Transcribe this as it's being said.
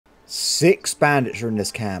6 bandits are in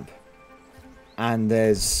this camp. And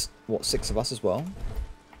there's, what, 6 of us as well?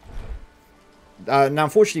 Now,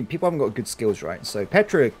 unfortunately, people haven't got good skills, right? So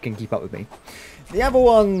Petra can keep up with me. The other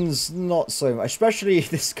one's not so much, especially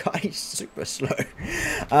this guy's super slow.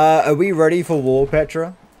 Are we ready for war,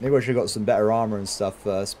 Petra? Maybe I should have got some better armor and stuff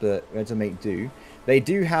first, but we had to make do. They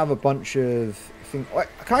do have a bunch of things.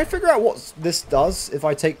 Can I figure out what this does if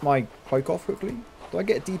I take my cloak off quickly? Do I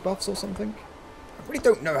get debuffs or something? I really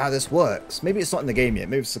don't know how this works. Maybe it's not in the game yet.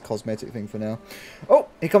 Maybe it's a cosmetic thing for now. Oh,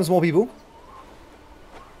 here comes more people.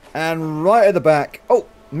 And right at the back. Oh,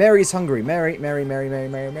 Mary's hungry. Mary. There you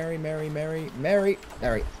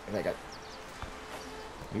go.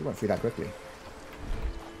 We went through that quickly.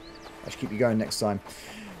 I should keep you going next time.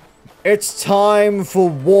 It's time for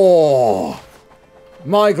war.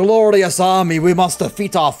 My glorious army, we must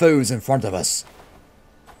defeat our foes in front of us.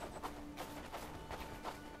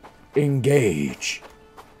 Engage.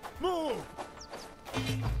 Move.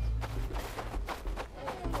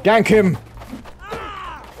 Gank him.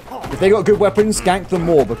 If they got good weapons, gank them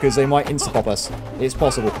more because they might insta-pop us. It's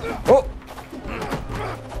possible. Oh!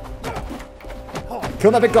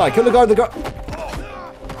 Kill that big guy. Kill the guy with the gun.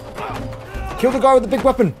 Kill the guy with the big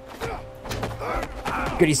weapon.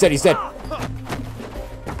 Good, he's dead. He's dead.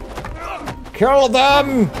 Kill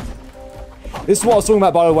them! This is what I was talking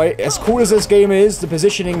about, by the way. As cool as this game is, the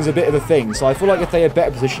positioning is a bit of a thing. So I feel like if they had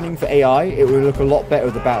better positioning for AI, it would look a lot better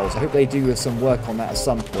with the battles. I hope they do some work on that at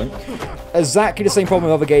some point. Exactly the same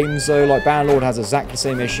problem with other games, though. Like, Bannerlord has exactly the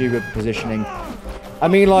same issue with positioning. I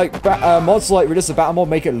mean, like, mods like Reduce the Battle Mod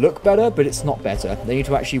make it look better, but it's not better. They need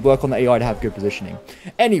to actually work on the AI to have good positioning.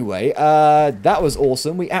 Anyway, that was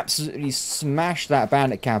awesome. We absolutely smashed that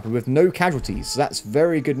bandit camper with no casualties. So that's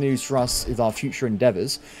very good news for us with our future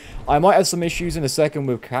endeavors. I might have some issues in a second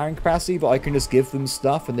with carrying capacity, but I can just give them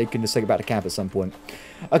stuff and they can just take it back to camp at some point.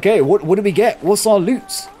 Okay, what did we get? What's our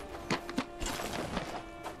loot?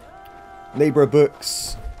 Labourer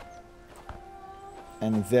books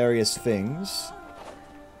and various things.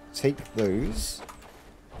 Take those.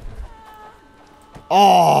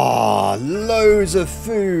 Ah, loads of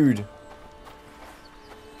food.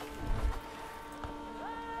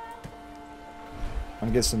 I'm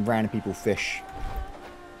gonna get some random people fish.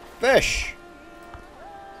 Fish!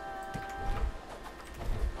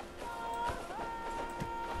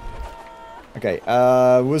 Okay,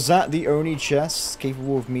 was that the only chest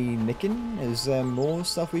capable of me nicking? Is there more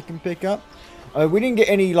stuff we can pick up? We didn't get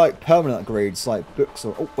any, like, permanent upgrades, like books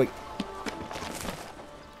or... Oh, wait.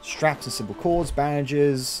 Straps and simple cords,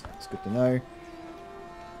 bandages. It's good to know.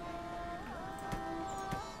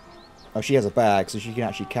 Oh, she has a bag, so she can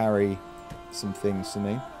actually carry some things to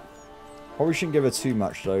me. Probably shouldn't give her too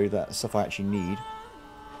much, though. That's stuff I actually need.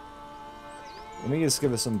 Let me just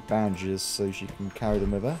give her some bandages so she can carry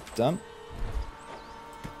them with her. Done.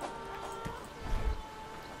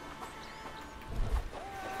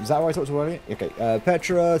 Is that what I talked about earlier? Okay,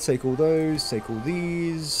 Petra, take all those, take all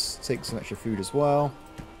these, take some extra food as well.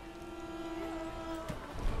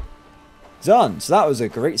 Done! So that was a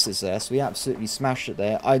great success. We absolutely smashed it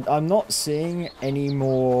there. I'm not seeing any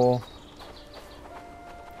more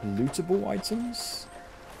lootable items.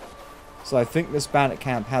 So I think this bandit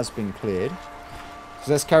camp has been cleared.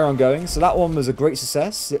 So let's carry on going. So that one was a great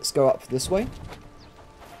success. Let's go up this way.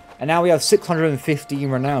 And now we have 615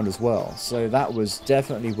 renowned as well. So that was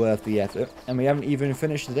definitely worth the effort. And we haven't even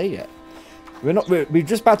finished the day yet. We're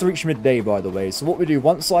just about to reach midday, by the way. So what we do,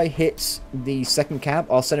 once I hit the second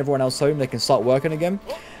camp, I'll send everyone else home. They can start working again.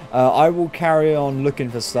 I will carry on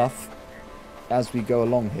looking for stuff as we go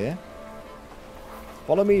along here.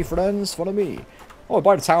 Follow me, friends. Follow me. Oh, I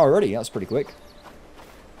buy the tower already. That's pretty quick.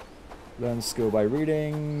 Learn skill by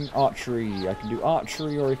reading. Archery. I can do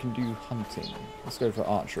archery or I can do hunting. Let's go for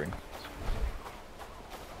archery.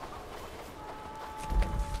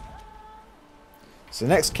 So the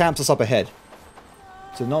next camp's us up ahead.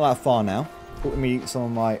 So not that far now. Let me eat some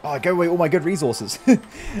of my... Oh, I gave away all my good resources.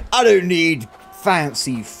 I don't need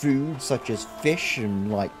fancy food such as fish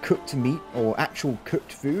and like cooked meat or actual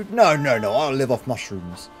cooked food. No, no, no. I'll live off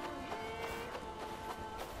mushrooms.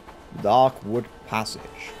 Darkwood Passage.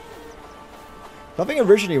 I think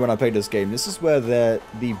originally when I played this game, this is where the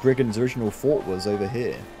Brigands' original fort was, over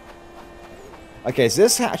here. Okay, so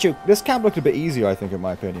this camp looked a bit easier, I think, in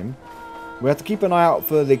my opinion. We have to keep an eye out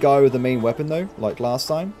for the guy with the main weapon, though, like last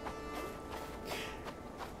time.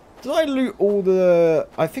 Did I loot all the...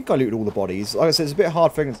 I think I looted all the bodies. Like I said, it's a bit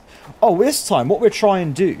hard figuring... Oh, this time, what we'll try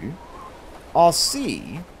and do... I'll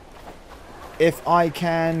see if I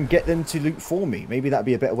can get them to loot for me. Maybe that'd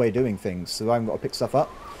be a better way of doing things, so I haven't got to pick stuff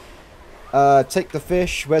up. Take the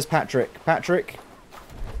fish. Where's Patrick? Patrick?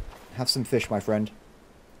 Have some fish, my friend.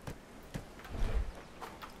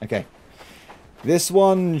 Okay. This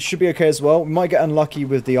one should be okay as well. We might get unlucky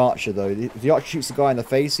with the archer, though. If the archer shoots the guy in the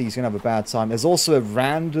face, he's going to have a bad time. There's also a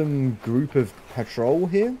random group of patrol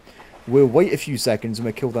here. We'll wait a few seconds and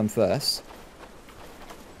we'll kill them first.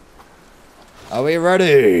 Are we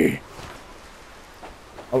ready?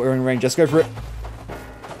 Oh, we're in range. Let's go for it.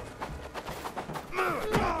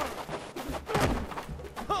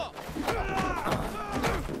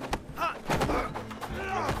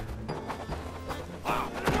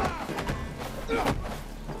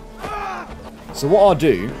 So what I'll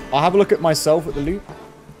do, I'll have a look at myself at the loot.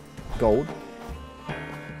 Gold.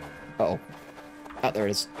 Uh-oh. Ah, there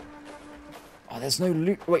it is. Oh, there's no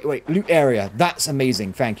loot. Wait. Loot area. That's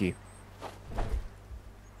amazing. Thank you.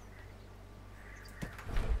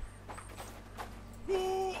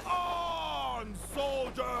 On,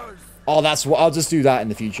 soldiers! Oh, that's what. I'll just do that in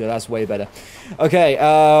the future. That's way better. Okay,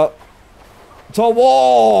 to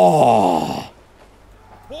war!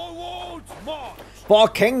 Forward march! For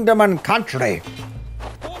kingdom and country!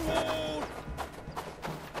 Forward!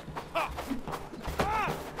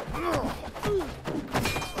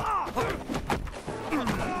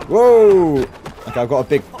 Whoa! Okay, I've got a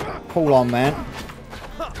big pull on, man.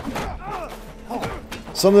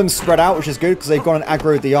 Some of them spread out, which is good, because they've gone and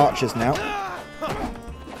aggroed the archers now.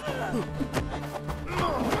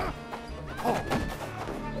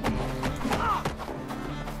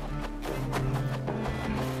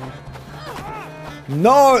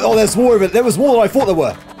 No! Oh, there's more of it. There was more than I thought there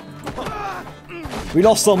were. We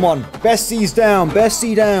lost someone. Bestie's down.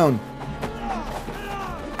 Bestie down.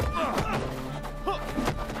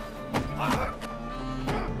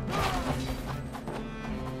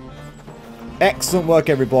 Excellent work,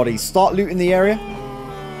 everybody. Start looting the area.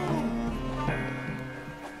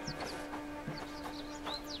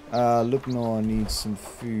 Lubnor needs some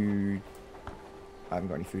food. I haven't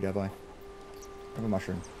got any food, have I? I have a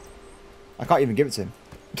mushroom. I can't even give it to him.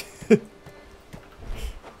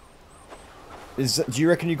 Do you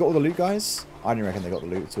reckon you got all the loot, guys? I didn't reckon they got the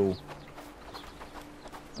loot at all.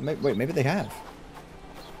 Wait, maybe they have.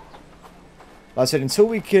 Like I said, until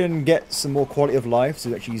we can get some more quality of life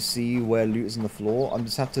to actually see where loot is on the floor, I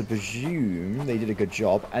just have to presume they did a good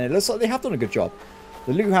job. And it looks like they have done a good job.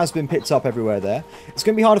 The loot has been picked up everywhere there. It's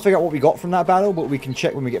going to be hard to figure out what we got from that battle, but we can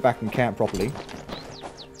check when we get back in camp properly.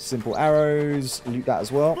 Simple arrows. Loot that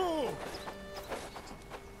as well.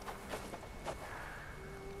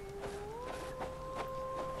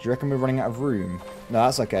 Do you reckon we're running out of room? No,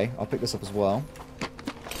 that's okay. I'll pick this up as well.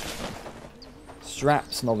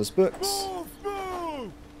 Straps, novice books.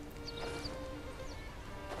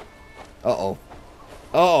 Uh-oh.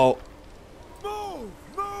 Uh-oh.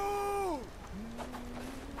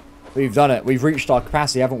 We've done it. We've reached our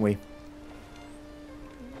capacity, haven't we?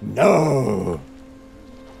 No!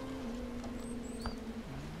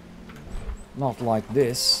 Not like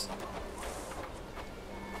this.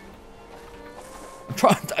 I'm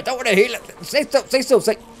trying. I don't want to heal it. Stay still. Stay still.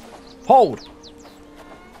 Stay. Hold.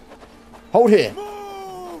 Hold here.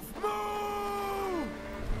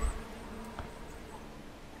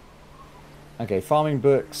 Okay, farming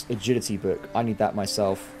books, agility book. I need that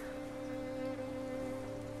myself.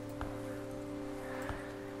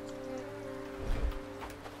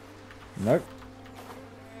 Nope.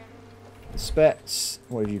 Specs.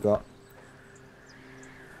 What have you got?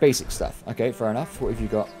 Basic stuff. Okay, fair enough. What have you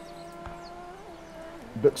got?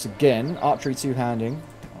 Books again. Archery two-handing.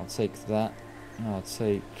 I'll take that. I'll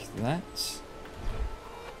take that.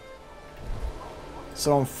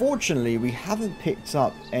 So unfortunately, we haven't picked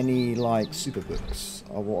up any, like, super books.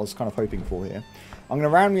 Or what I was kind of hoping for here. I'm going to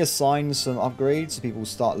randomly assign some upgrades so people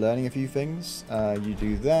start learning a few things. You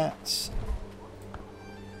do that.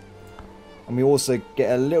 And we also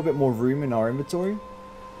get a little bit more room in our inventory.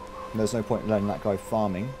 And there's no point in letting that guy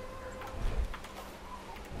farming.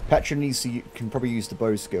 Petra needs to can probably use the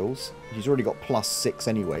bow skills. She's already got +6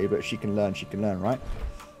 anyway, but she can learn, right?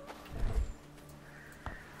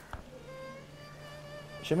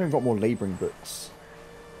 She hasn't even got more labouring books.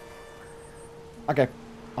 Okay,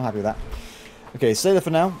 I'm happy with that. Okay, stay there for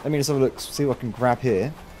now. Let me just have a look, see what I can grab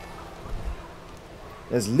here.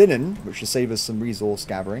 There's linen, which should save us some resource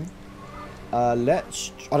gathering. I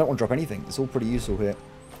don't want to drop anything. It's all pretty useful here.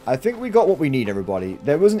 I think we got what we need, everybody.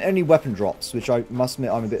 There wasn't any weapon drops, which I must admit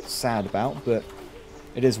I'm a bit sad about, but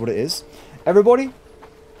it is what it is. Everybody,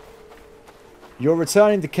 you're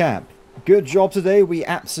returning to camp. Good job today. We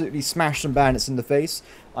absolutely smashed some bandits in the face.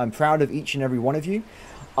 I'm proud of each and every one of you.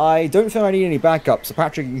 I don't feel I need any backup, so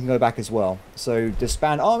Patrick, you can go back as well. So,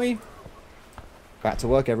 disband army. Back to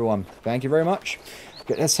work, everyone. Thank you very much.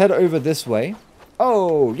 Okay, let's head over this way.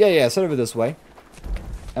 Oh, yeah, yeah, so over this way.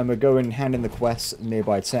 And we're going hand in the quest in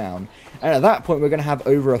nearby town. And at that point, we're going to have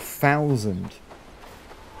over 1,000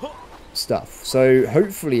 stuff. So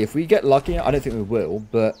hopefully, if we get lucky, I don't think we will,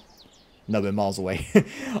 but no, we're miles away.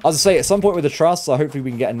 As I say, at some point with the trust, so hopefully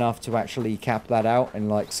we can get enough to actually cap that out and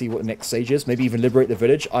like see what the next stage is. Maybe even liberate the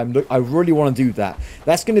village. I really want to do that.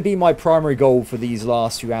 That's going to be my primary goal for these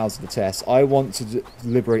last few hours of the test. I want to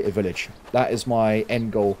liberate a village. That is my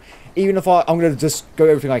end goal. Even if I'm going to just go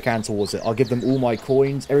everything I can towards it. I'll give them all my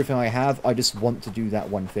coins, everything I have. I just want to do that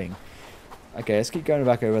one thing. Okay, let's keep going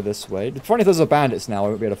back over this way. The funny thing is, there's bandits now. I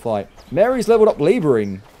won't be able to fight. Mary's leveled up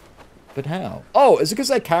laboring. But how? Oh, is it because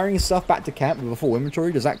they're carrying stuff back to camp with a full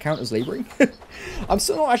inventory? Does that count as laboring? I'm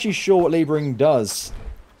still not actually sure what laboring does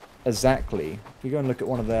exactly. If we go and look at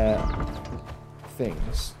one of their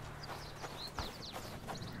things.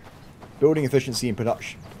 Building efficiency and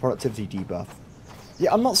productivity debuff.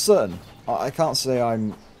 Yeah, I'm not certain. I can't say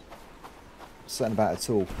I'm certain about it at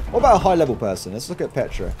all. What about a high-level person? Let's look at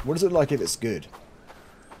Petra. What is it like if it's good?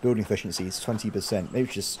 Building efficiency is 20%. Maybe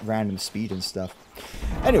it's just random speed and stuff.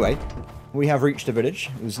 Anyway, we have reached the village.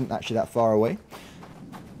 It wasn't actually that far away.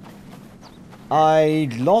 I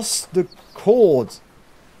lost the cords.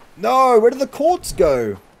 No, where did the cords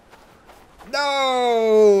go?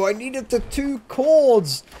 No, I needed the 2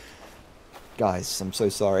 cords. Guys, I'm so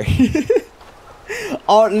sorry.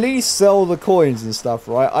 I'll at least sell the coins and stuff,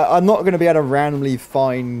 right? I'm not going to be able to randomly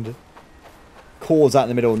find cords out in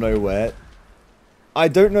the middle of nowhere. I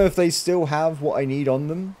don't know if they still have what I need on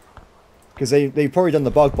them. Because they've probably done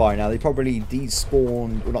the bug by now. They probably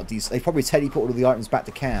despawned, or not they probably teleported all the items back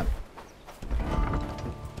to camp.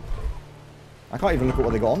 I can't even look at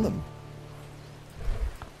what they got on them.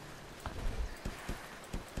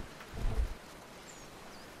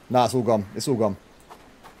 Nah, it's all gone. It's all gone.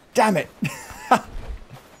 Damn it!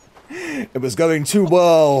 It was going too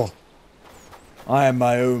well. I am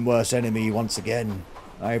my own worst enemy once again.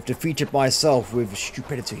 I have defeated myself with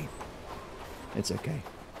stupidity. It's okay.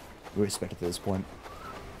 We respect it at this point.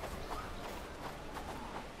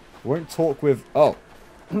 Won't talk with... Oh.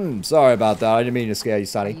 Sorry about that. I didn't mean to scare you,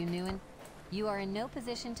 Sally. Are you new you are in no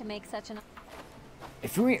position to make such an...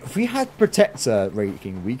 If we had Protector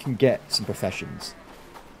ranking, we can get some professions.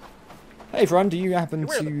 Hey, Fran, do you happen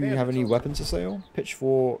to have any weapons to sale?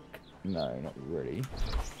 Pitchfork? No, not really.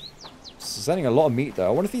 Selling a lot of meat, though. I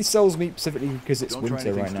wonder if he sells meat specifically because it's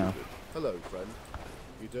winter right now. Hello, friend.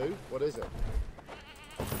 You do? What is it?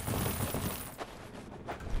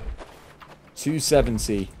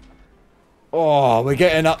 270. Oh, we're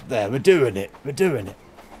getting up there. We're doing it. We're doing it.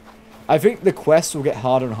 I think the quest will get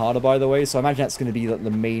harder and harder, by the way, so I imagine that's going to be like, the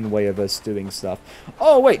main way of us doing stuff.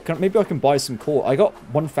 Oh, wait. Maybe I can buy some core. I got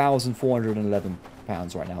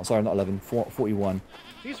 £1,411 right now. Sorry, not 11. 41.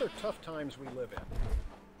 These are tough times we live in.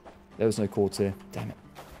 There was no quartz here. Damn it.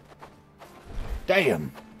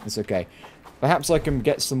 Damn! It's okay. Perhaps I can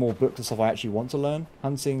get some more books of stuff I actually want to learn.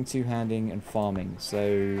 Hunting, two-handing, and farming.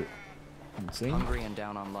 So, let's see.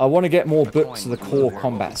 I want to get more books of the core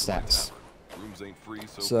combat stats.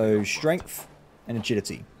 So, strength and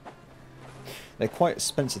agility. They're quite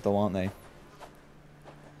expensive though, aren't they?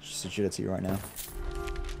 Just agility right now.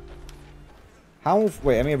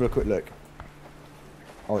 Wait, let me have a quick look.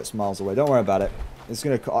 Oh, it's miles away. Don't worry about it. It's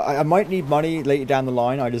gonna. I might need money later down the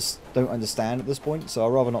line. I just don't understand at this point, so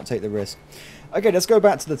I'd rather not take the risk. Okay, let's go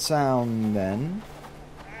back to the town then.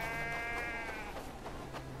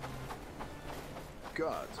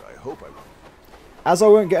 Gods, I hope I will. As I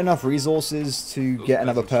won't get enough resources to get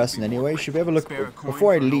another person anyway, should we have a look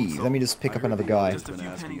before I leave? Let me just pick up another guy.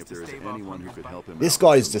 This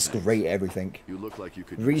guy's just great at everything.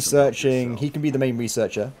 Researching. He can be the main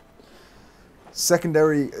researcher.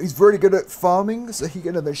 Secondary, he's really good at farming, so he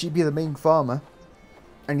can actually be the main farmer.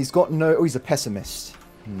 And he's got no... Oh, he's a pessimist.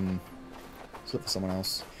 Let's look for someone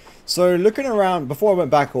else. So, looking around, before I went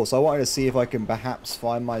back also, I wanted to see if I can perhaps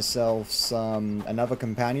find myself another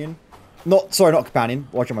companion. Sorry, not companion.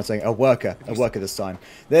 What am I saying? A worker. A worker this time.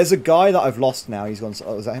 There's a guy that I've lost now. He's gone...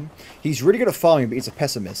 Oh, is that him? He's really good at farming, but he's a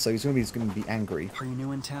pessimist, so he's going to be angry. Are you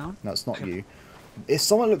new in town? No, it's not you. If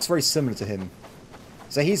someone looks very similar to him.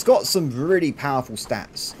 So he's got some really powerful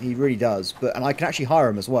stats. He really does. And I can actually hire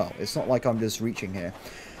him as well. It's not like I'm just reaching here.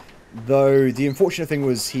 Though the unfortunate thing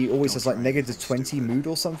was he always has like negative 20 mood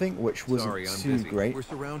or something, which wasn't too great. We're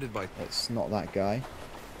surrounded by... It's not that guy.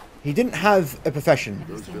 He didn't have a profession.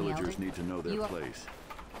 Those villagers need to know their place.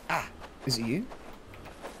 Ah, is it you?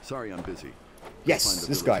 Sorry, I'm busy. Yes,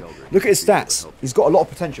 this guy. Look at his stats. He's got a lot of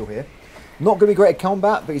potential here. Not going to be great at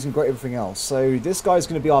combat, but he's great at everything else. So this guy's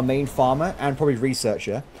going to be our main farmer and probably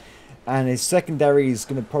researcher. And his secondary is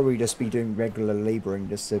going to probably just be doing regular labouring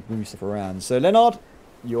just to move stuff around. So, Leonard,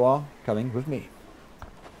 you are coming with me.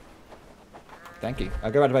 Thank you.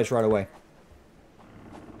 I'll go back to base right away.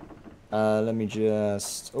 Let me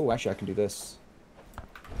just... Oh, actually, I can do this.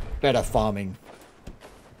 Better farming.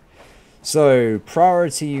 So,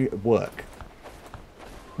 priority work.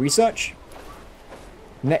 Research.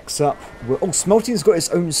 Next up... Oh, smelting's got its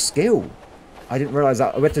own skill. I didn't realise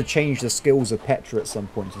that. I had to change the skills of Petra at some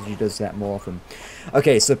point, so she does that more often.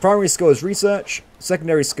 Okay, so primary skill is research.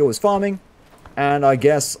 Secondary skill is farming. And I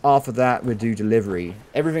guess after that, we'll do delivery.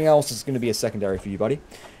 Everything else is going to be a secondary for you, buddy.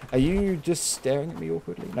 Are you just staring at me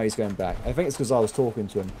awkwardly? No, he's going back. I think it's because I was talking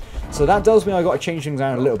to him. So that does mean I've got to change things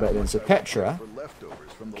around a little bit then. So Petra,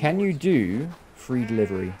 can you do free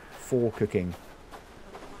delivery for cooking?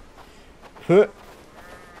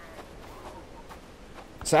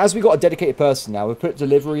 So as we got a dedicated person now, we'll put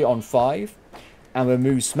delivery on 5. And we'll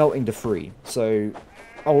move smelting to 3. So...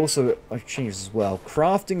 Oh, also, I've changed as well.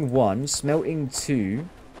 Crafting 1, smelting 2.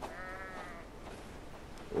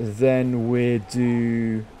 Then we'll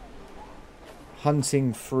do...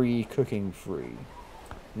 hunting 3, cooking 3.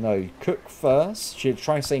 No, cook first. Should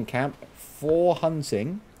try and stay in camp. 4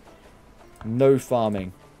 hunting. No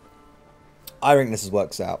farming. I think this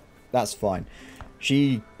works out. That's fine.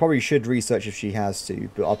 She probably should research if she has to,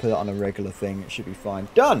 but I'll put it on a regular thing. It should be fine.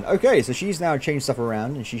 Done! Okay, so she's now changed stuff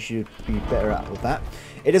around, and she should be better at with that.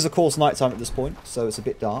 It is, of course, nighttime at this point, so it's a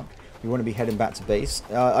bit dark. We want to be heading back to base.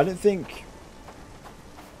 I don't think...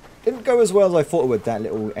 Didn't go as well as I thought it would, that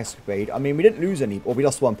little escapade. I mean, we didn't lose any, or we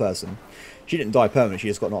lost one person. She didn't die permanently, she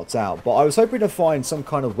just got knocked out. But I was hoping to find some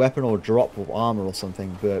kind of weapon or drop of armor or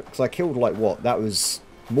something, but... Because I killed, like, what? That was...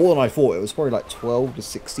 more than I thought. It was probably like 12 to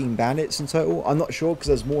 16 bandits in total. I'm not sure because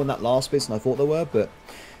there's more in that last bit than I thought there were, but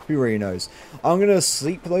who really knows. I'm going to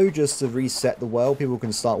sleep though just to reset the world. People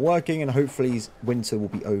can start working and hopefully winter will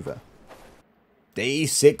be over. Day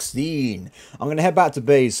 16. I'm going to head back to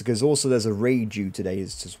base because also there's a raid due today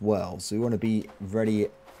as well. So we want to be ready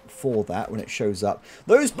for that when it shows up.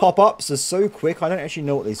 Those pop-ups are so quick I don't actually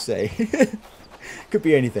know what they say. Could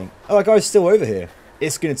be anything. Oh, that guy's still over here.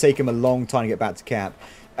 It's going to take him a long time to get back to camp.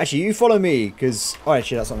 Actually, you follow me, because... Oh,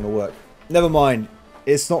 actually, that's not going to work. Never mind.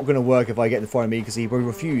 It's not going to work if I get to follow me, because he will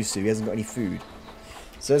refuse to. He hasn't got any food.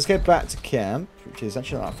 So let's get back to camp, which is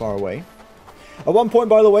actually not that far away. At one point,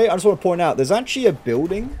 by the way, I just want to point out, there's actually a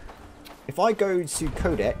building. If I go to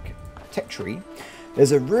Codec, Tech Tree,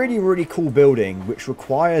 there's a really, really cool building, which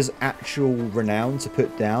requires actual renown to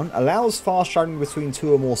put down. Allows fast traveling between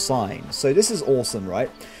 2 or more signs. So this is awesome, right?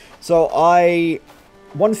 So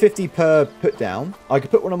 150 per put down. I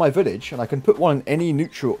could put one on my village, and I can put one in any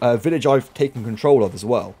neutral village I've taken control of as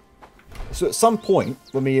well. So at some point,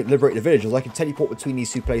 when we liberate the villages, I can teleport between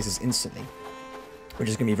these 2 places instantly. Which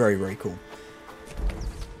is going to be very, very cool.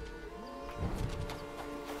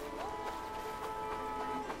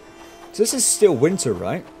 So this is still winter,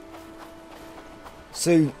 right?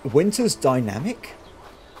 So winter's dynamic?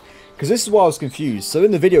 Because this is why I was confused. So in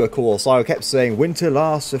the video, of course, I kept saying, winter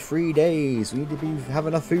lasts for 3 days. We need to have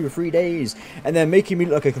enough food for 3 days. And then making me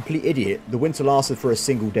look like a complete idiot. The winter lasted for a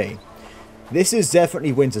single day. This is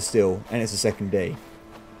definitely winter still, and it's the 2nd day.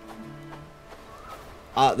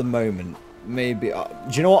 At the moment. Maybe... do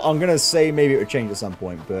you know what? I'm going to say maybe it would change at some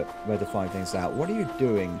point, but we have to find things out. What are you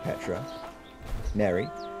doing, Petra? Neri?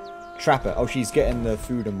 Trapper. Oh, she's getting the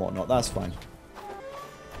food and whatnot. That's fine.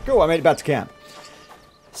 Cool, I made it back to camp.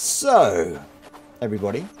 So,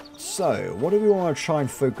 everybody, what do we want to try and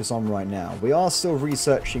focus on right now? We are still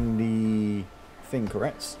researching the thing,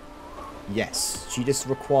 correct? Yes, she just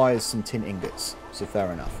requires some tin ingots, so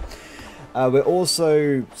fair enough. We're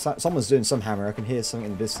also, someone's doing some hammer, I can hear something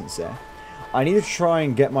in the distance there. I need to try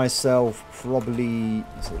and get myself probably,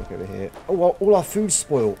 let's have a look over here. Oh, well, all our food's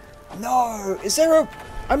spoiled. No, is there a,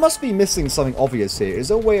 I must be missing something obvious here. Is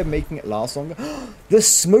there a way of making it last longer? The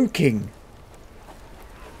smoking!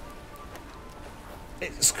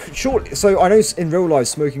 Short. So I know in real life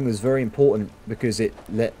smoking was very important because it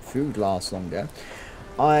let food last longer.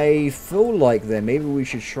 I feel like then maybe we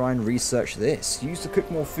should try and research this. Used to cook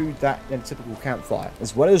more food than a typical campfire,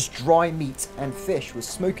 as well as dry meat and fish with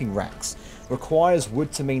smoking racks. Requires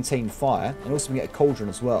wood to maintain fire, and also we get a cauldron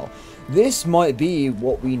as well. This might be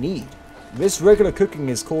what we need. This regular cooking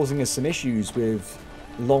is causing us some issues with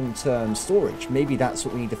long-term storage. Maybe that's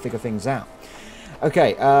what we need to figure things out.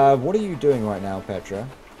 Okay, what are you doing right now, Petra?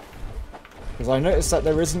 Because I noticed that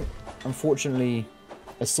there isn't, unfortunately,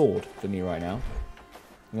 a sword for me right now.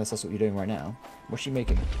 Unless that's what you're doing right now. What's she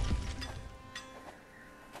making?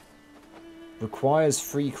 Requires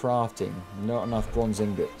free crafting. Not enough bronze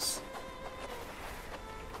ingots.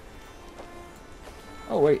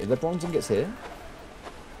 Oh wait, are there bronze ingots here?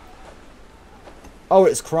 Oh,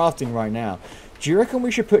 it's crafting right now. Do you reckon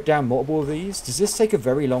we should put down multiple of these? Does this take a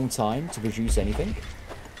very long time to produce anything?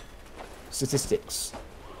 Statistics.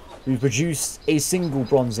 We've produced a single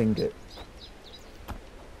bronze ingot.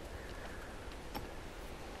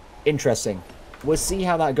 Interesting. We'll see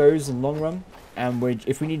how that goes in the long run. And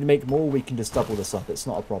if we need to make more, we can just double this up. It's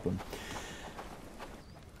not a problem.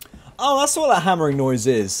 Oh, that's what that hammering noise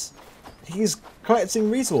is. He's collecting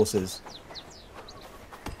resources.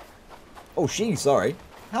 Oh, sorry.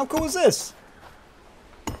 How cool is this?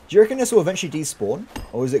 Do you reckon this will eventually despawn?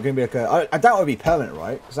 Or is it going to be like a... I doubt it would be permanent,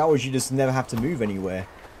 right? Because that way you just never have to move anywhere.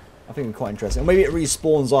 I think it's quite interesting. Or maybe it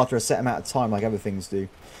respawns after a set amount of time like other things do.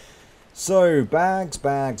 So, bags,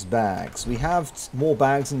 bags, bags. We have more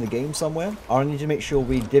bags in the game somewhere. I need to make sure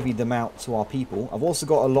we divvy them out to our people. I've also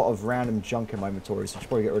got a lot of random junk in my inventory, so I should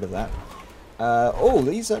probably get rid of that. Oh,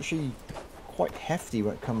 these are actually quite hefty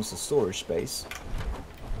when it comes to storage space.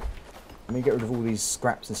 Let me get rid of all these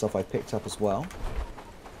scraps and stuff I picked up as well.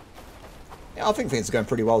 Yeah, I think things are going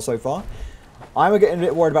pretty well so far. I'm getting a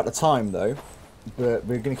bit worried about the time, though. But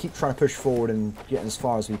we're going to keep trying to push forward and get as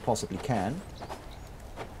far as we possibly can.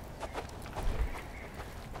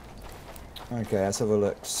 Okay, let's have a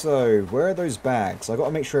look. So, where are those bags? I've got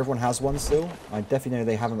to make sure everyone has one still. I definitely know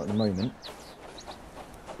they haven't at the moment.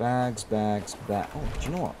 Bags, bags, bags. Oh, do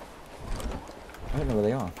you know what? I don't know where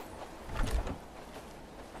they are.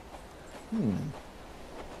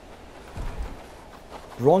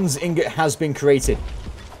 Bronze ingot has been created.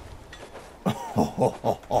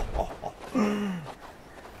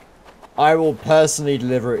 I will personally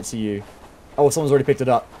deliver it to you. Oh, someone's already picked it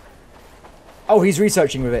up. Oh, he's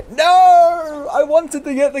researching with it. No! I wanted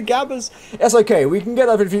to get the gabbers. That's okay. We can get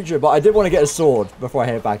that in the future, but I did want to get a sword before I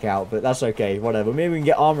head back out, but that's okay. Whatever. Maybe we can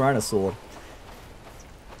get armor and a sword.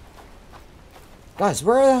 Guys,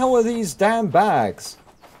 where the hell are these damn bags?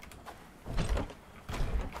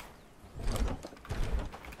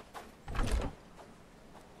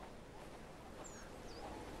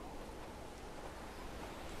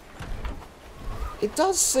 It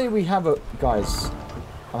does say we have a... Guys,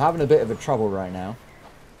 I'm having a bit of a trouble right now.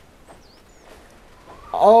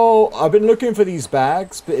 Oh, I've been looking for these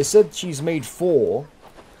bags, but it said she's made 4.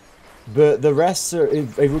 But the rest are...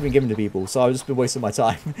 They've already been given to people, so I've just been wasting my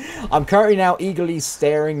time. I'm currently now eagerly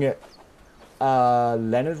staring at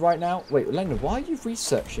Leonard right now. Wait, Leonard, why are you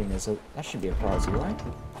researching this? That shouldn't be a priority, right?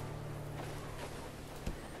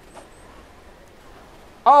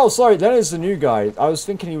 Oh, sorry, Leonard's the new guy. I was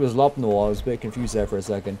thinking he was Lobnor. I was a bit confused there for a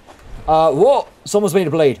second. What? Someone's made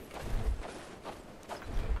a blade.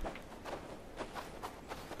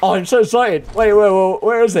 Oh, I'm so excited. Wait,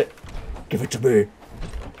 where is it? Give it to me.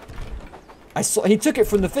 I saw... He took it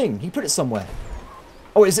from the thing. He put it somewhere.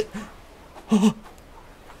 Oh, is it...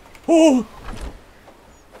 Oh!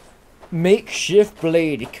 Makeshift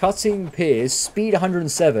blade. Cutting piers. Speed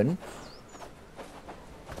 107.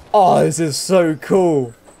 Oh, this is so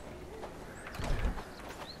cool.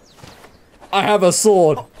 I have a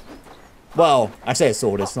sword. Well, I say a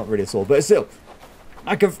sword, it's not really a sword, but it's still...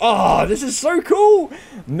 I can... Oh, this is so cool.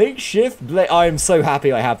 Makeshift blade. I am so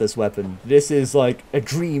happy I have this weapon. This is like a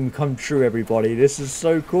dream come true, everybody. This is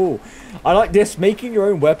so cool. I like this. Making your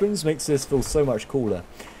own weapons makes this feel so much cooler.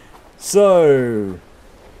 So...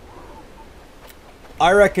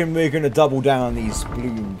 I reckon we're going to double down on these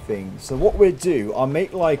bloom things. So what we'll do, I'll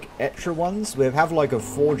make like extra ones. We'll have like a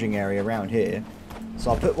forging area around here. So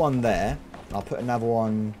I'll put one there. I'll put another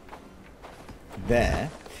one there.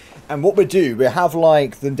 And what we'll do, we'll have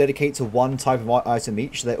like them dedicate to one type of item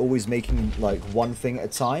each. So they're always making like one thing at a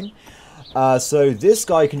time. So this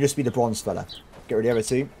guy can just be the bronze fella. Get rid of the other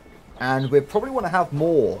two. And we probably want to have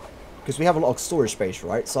more. Because we have a lot of storage space,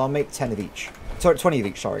 right? So I'll make 10 of each. Sorry, 20 of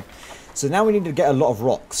each, sorry. So now we need to get a lot of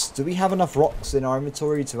rocks. Do we have enough rocks in our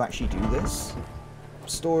inventory to actually do this?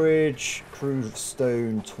 Storage, crude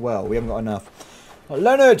stone, 12. We haven't got enough. Oh,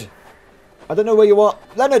 Leonard! I don't know where you are.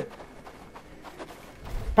 Leonard!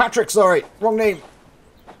 Patrick, sorry. Wrong name.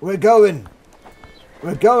 We're going.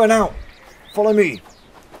 We're going out. Follow me.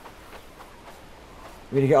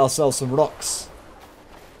 We need to get ourselves some rocks.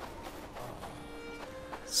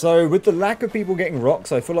 So, with the lack of people getting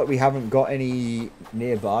rocks, I feel like we haven't got any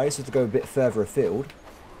nearby, so to go a bit further afield.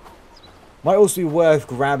 Might also be worth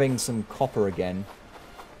grabbing some copper again,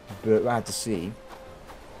 but we'll have to see.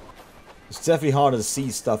 It's definitely harder to see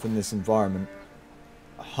stuff in this environment.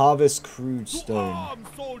 Harvest crude stone.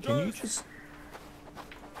 Can you just...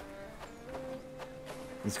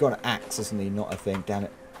 He's got an axe, hasn't he? Not a thing, damn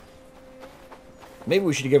it. Maybe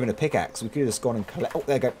we should have given a pickaxe. We could have just gone and collect... Oh,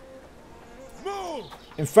 there you go.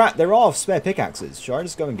 In fact, there are spare pickaxes. Should I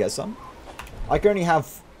just go and get some? I can only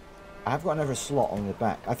have... I have got another slot on the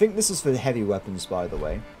back. I think this is for the heavy weapons, by the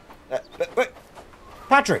way. Wait.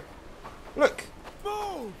 Patrick! Look!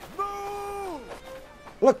 Move! Move!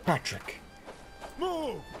 Look, Patrick!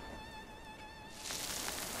 Move!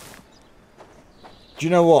 Do you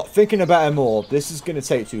know what? Thinking about it more, this is going to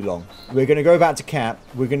take too long. We're going to go back to camp.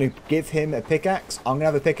 We're going to give him a pickaxe. I'm going to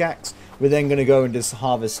have a pickaxe. We're then going to go and just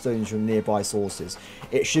harvest stones from nearby sources.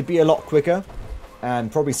 It should be a lot quicker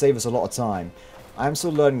and probably save us a lot of time. I'm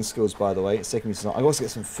still learning skills, by the way. It's taking me some time. I also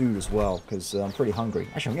get some food as well because I'm pretty hungry.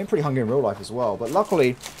 Actually, I'm getting pretty hungry in real life as well. But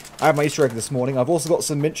luckily, I have my Easter egg this morning. I've also got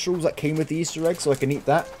some minstrels that came with the Easter egg, so I can eat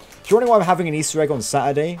that. Do you wonder why I'm having an Easter egg on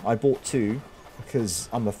Saturday? I bought 2 because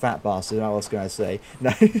I'm a fat bastard. What else can I say?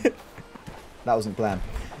 No, that wasn't planned.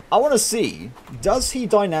 I want to see, does he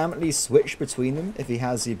dynamically switch between them if he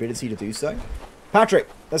has the ability to do so? Patrick,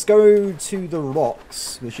 let's go to the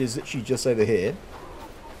rocks, which is literally just over here.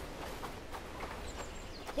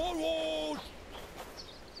 Forward!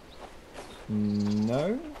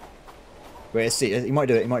 No. Wait, let's see. He might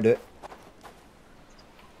do it. He might do it.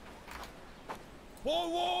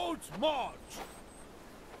 Forward march!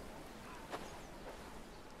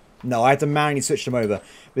 No, I had to manually switch them over.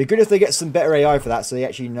 It'd be good if they get some better AI for that, so they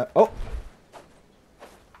actually know. Oh,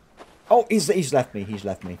 oh, he's left me. He's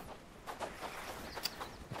left me.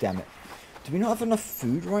 Damn it. Do we not have enough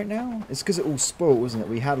food right now? It's because it all spoiled, wasn't it?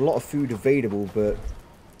 We had a lot of food available, but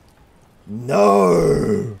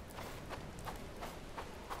no.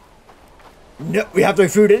 No, we have no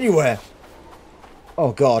food anywhere.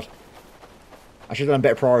 Oh God. I should have done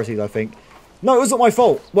better priorities, I think. No, it wasn't my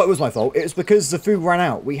fault. Well, it was my fault. It was because the food ran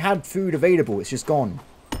out. We had food available. It's just gone.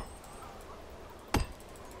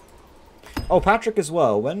 Oh, Patrick as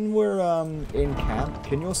well. When we're in camp,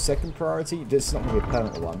 can your second priority... This is not going to be a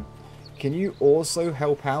permanent one. Can you also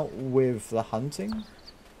help out with the hunting?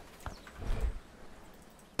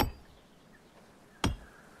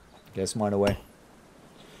 Guess mine away.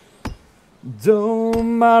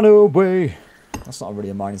 Don't mind away. That's not really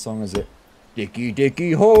a mining song, is it? Diggy,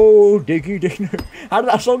 diggy, ho, diggy, diggy. How did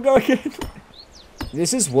that song go again?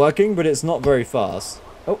 This is working, but it's not very fast.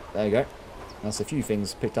 Oh, there you go. That's a few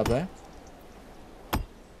things picked up there.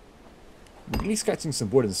 At least collecting some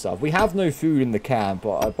wood and stuff. We have no food in the camp,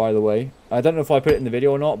 by the way. I don't know if I put it in the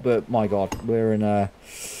video or not, but my God, we're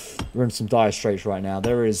in some dire straits right now.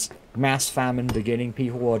 There is mass famine beginning.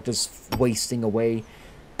 People are just wasting away.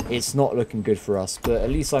 It's not looking good for us, but at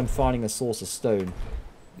least I'm finding a source of stone.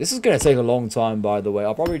 This is going to take a long time, by the way.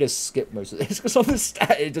 I'll probably just skip most of this because I'm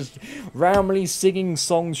just randomly singing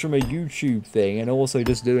songs from a YouTube thing and also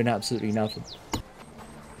just doing absolutely nothing.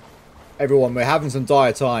 Everyone, we're having some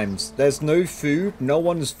dire times. There's no food, no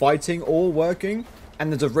one's fighting or working,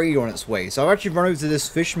 and there's a raid on its way. So I've actually run over to this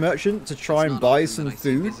fish merchant to try and buy some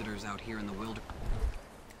food.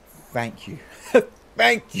 Thank you.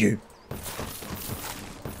 Thank you.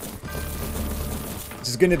 This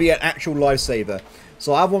is going to be an actual lifesaver.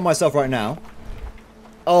 So I have one myself right now.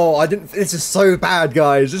 Oh, I didn't... This is so bad,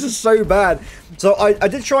 guys. This is so bad. So I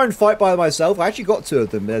did try and fight by myself. I actually got 2 of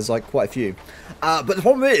them. There's like quite a few. But the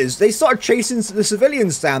problem is, they started chasing the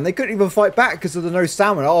civilians down. They couldn't even fight back because of the no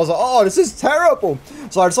stamina. I was like, oh, this is terrible.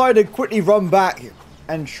 So I decided to quickly run back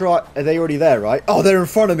and try... Are they already there, right? Oh, they're in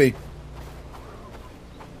front of me.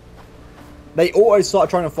 They always start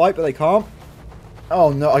trying to fight, but they can't.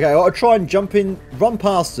 Oh, no. Okay, I got to try and jump in, run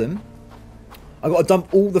past them. I got to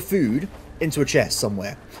dump all the food into a chest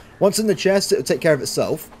somewhere. Once in the chest, it'll take care of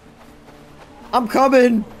itself. I'm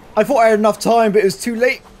coming! I thought I had enough time, but it was too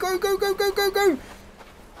late. Go, go, go, go, go, go!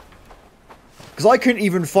 Because I couldn't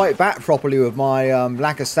even fight back properly with my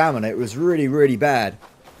lack of stamina. It was really, really bad.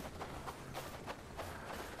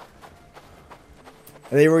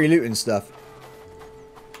 Are they already looting stuff?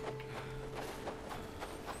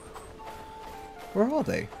 Where are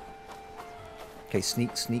they? Okay,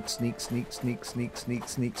 sneak, sneak, sneak, sneak, sneak, sneak, sneak,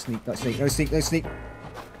 sneak, sneak, no sneak, no sneak, no sneak.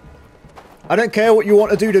 I don't care what you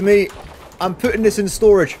want to do to me. I'm putting this in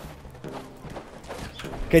storage.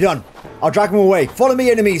 Okay, done. I'll drag them away. Follow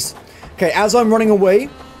me, enemies. Okay, as I'm running away,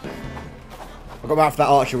 I've got back for that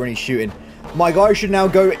archer when he's shooting. My guy should now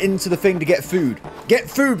go into the thing to get food. Get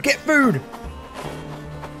food, get food.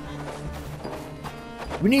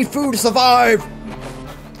 We need food to survive.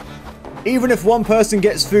 Even if one person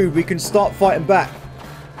gets food, we can start fighting back.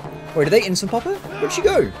 Wait, did they instant pop her? Where'd she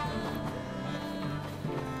go?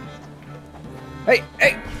 Hey,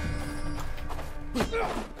 hey!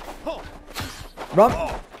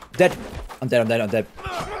 Run! Dead. I'm dead, I'm dead, I'm dead.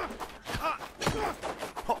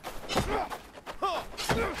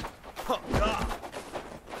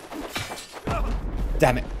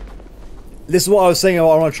 Damn it. This is what I was saying. I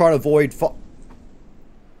want to try and avoid...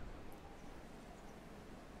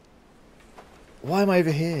 Why am I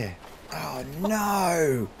over here? Oh,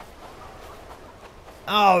 no.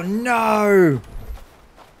 Oh, no.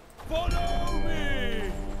 Follow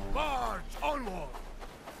me! March onward!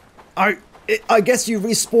 I guess you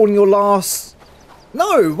respawn your last...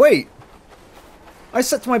 No, wait. I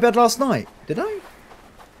slept to my bed last night. Did I?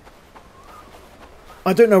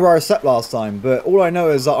 I don't know where I slept last time, but all I know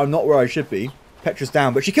is that I'm not where I should be. Petra's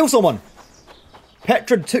down, but she killed someone.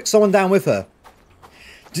 Petra took someone down with her.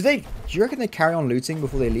 Do you reckon they carry on looting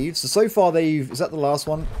before they leave? So far is that the last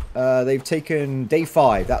one? They've taken day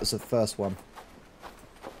 5. That was the first one.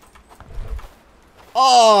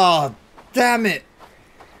 Oh, damn it.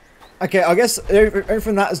 Okay, I guess everything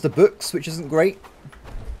from that is the books, which isn't great.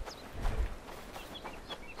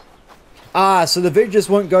 Ah, so the villagers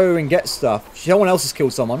won't go and get stuff. Someone else has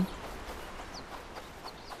killed someone.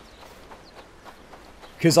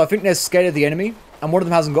 Because I think they're scared of the enemy. And one of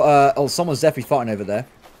them hasn't got oh, someone's definitely fighting over there.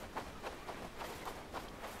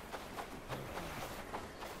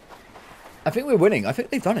 I think we're winning. I think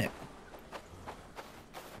they've done it.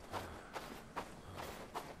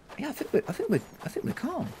 Yeah, I think we're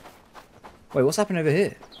calm. Wait, what's happening over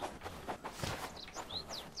here?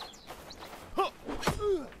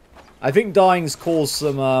 I think dying's caused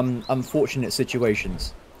some unfortunate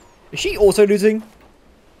situations. Is she auto-looting?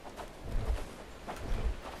 I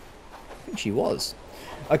think she was.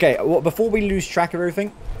 Okay, well, before we lose track of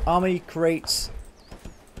everything, army creates...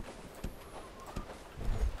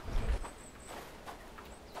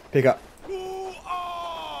 Pick up. To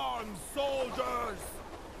arms, soldiers!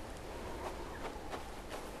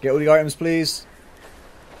 Get all the items, please.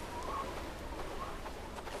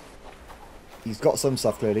 He's got some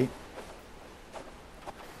stuff, clearly.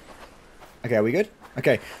 Okay, are we good?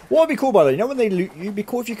 Okay. What would be cool, by the way, you know when they loot you, it'd be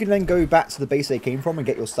cool if you could then go back to the base they came from and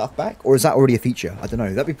get your stuff back? Or is that already a feature? I don't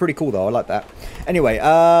know. That'd be pretty cool, though. I like that. Anyway,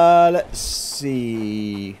 let's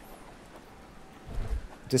see.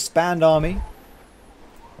 Disband army.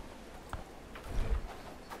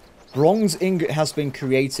 Bronze ingot has been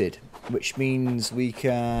created, which means we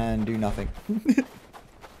can do nothing.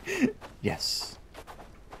 Yes.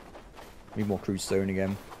 Need more crude stone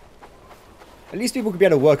again. At least people could be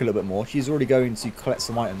able to work a little bit more. She's already going to collect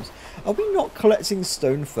some items. Are we not collecting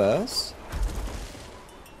stone first?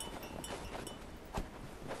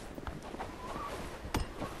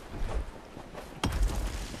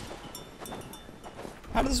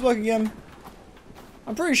 How does this work again?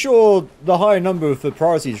 I'm pretty sure the higher number of the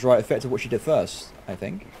priorities right affected what she did first, I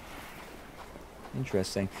think.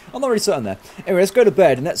 Interesting. I'm not really certain there. Anyway, let's go to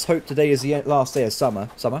bed and let's hope today is the last day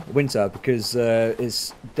of winter, because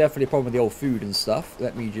it's definitely a problem with the old food and stuff.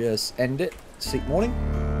 Let me just end it. Sleep morning.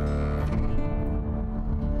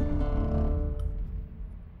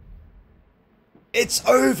 It's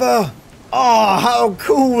over! Oh, how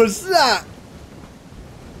cool was that?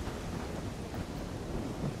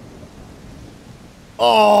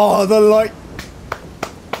 Oh, the light.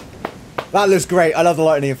 That looks great. I love the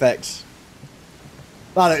lightning effects.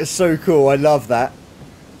 That is so cool. I love that.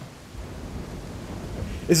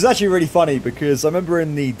 This is actually really funny because I remember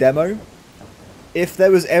in the demo, if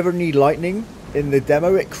there was ever any lightning in the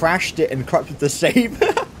demo, it crashed it and corrupted the save.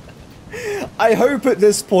 I hope at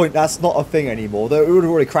this point that's not a thing anymore, though it would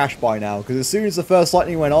have already crashed by now, because as soon as the first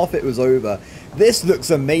lightning went off, it was over. This looks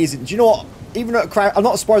amazing. Do you know what? Even though I'm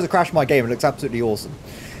not surprised it crashed my game. It looks absolutely awesome.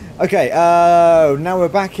 Okay, now we're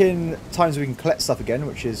back in times we can collect stuff again,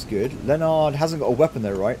 which is good. Leonard hasn't got a weapon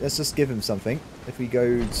though, right? Let's just give him something. If we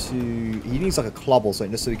go to... He needs like a club or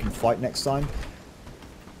something just so he can fight next time.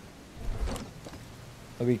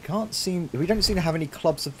 We don't seem to have any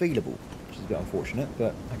clubs available, which is a bit unfortunate,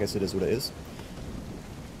 but I guess it is what it is.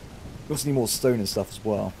 We also need more stone and stuff as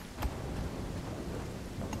well.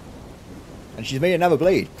 And she's made another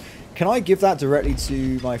blade. Can I give that directly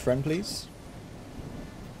to my friend, please?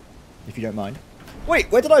 If you don't mind. Wait,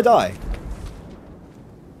 where did I die?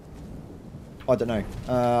 I don't know.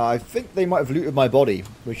 I think they might have looted my body,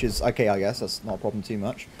 which is okay, I guess. That's not a problem too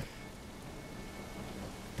much.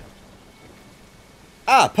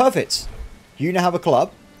 Ah, perfect. You now have a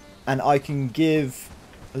club, and I can give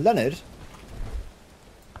Leonard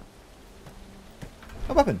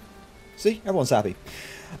a weapon. See? Everyone's happy.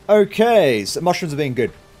 Okay, so mushrooms are being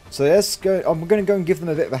good. So let's go. I'm going to go and give them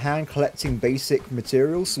a bit of a hand collecting basic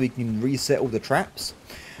materials so we can reset all the traps.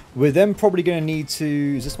 We're then probably going to need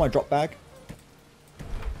to... Is this my drop bag?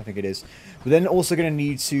 I think it is. We're then also going to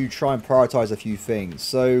need to try and prioritize a few things.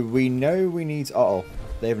 So we know we need... Uh-oh.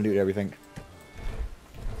 They haven't looted everything.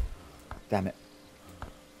 Damn it.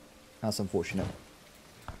 That's unfortunate.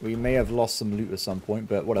 We may have lost some loot at some point,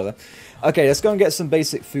 but whatever. Okay, let's go and get some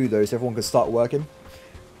basic food, though, so everyone can start working.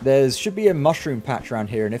 There should be a mushroom patch around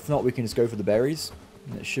here, and if not, we can just go for the berries.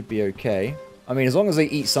 It should be okay. I mean, as long as they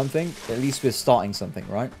eat something, at least we're starting something,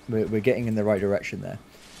 right? We're getting in the right direction there.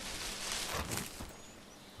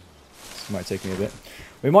 This might take me a bit.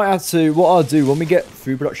 We might have to, what I'll do, when we get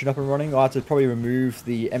food production up and running, I'll have to probably remove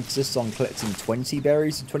the emphasis on collecting 20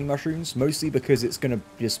 berries and 20 mushrooms, mostly because it's going to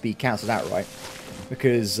just be cancelled out, right?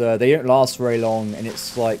 Because they don't last very long, and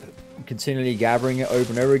it's like continually gathering it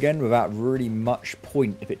over and over again without really much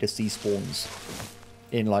point if it just despawns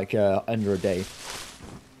in like under a day.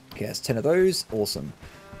 Okay, that's 10 of those. Awesome.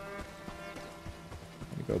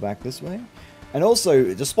 Let me go back this way. And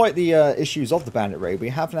also, despite the issues of the bandit raid, we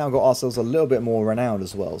have now got ourselves a little bit more renowned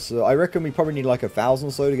as well. So I reckon we probably need like 1,000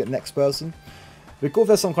 or so to get the next person. We've got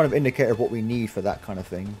there's some kind of indicator of what we need for that kind of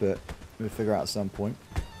thing, but we'll figure out at some point.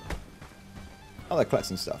 Oh, they're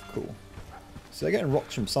collecting stuff. Cool. So they're getting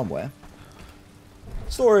rocks from somewhere.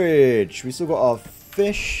 Storage! We still got our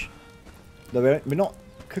fish. No, we're not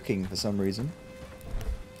cooking for some reason.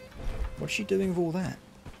 What's she doing with all that?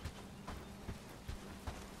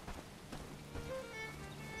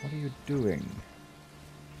 What are you doing?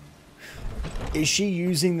 Is she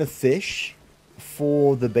using the fish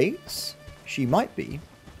for the baits? She might be.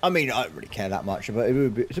 I mean, I don't really care that much, but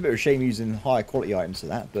it's a bit of a shame using high quality items for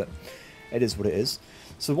that, but it is what it is.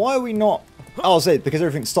 So why are we not... I'll say because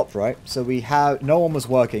everything stopped, right? So we have... No one was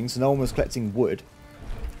working, so no one was collecting wood.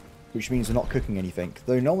 Which means we're not cooking anything.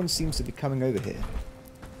 Though no one seems to be coming over here.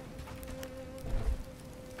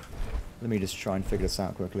 Let me just try and figure this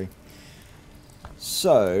out quickly.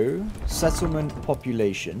 So, settlement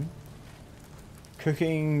population.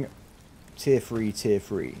 Cooking tier 3, tier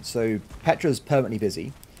 3. So, Petra's permanently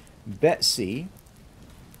busy. Betsy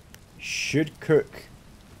should cook.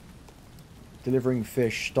 Delivering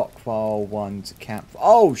fish, stockpile 1 to camp.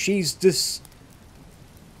 Oh, she's just...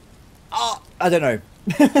 Oh, I don't know.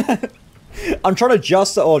 I'm trying to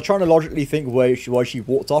just, or trying to logically think why she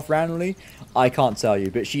walked off randomly. I can't tell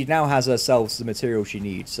you, but she now has herself the material she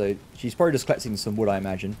needs, so she's probably just collecting some wood, I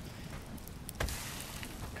imagine.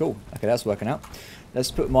 Cool. Okay, that's working out.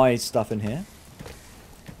 Let's put my stuff in here.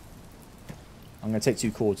 I'm going to take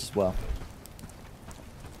 2 cords as well.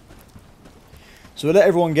 So we'll let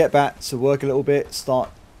everyone get back to work a little bit, start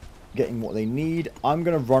getting what they need. I'm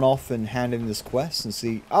going to run off and hand in this quest and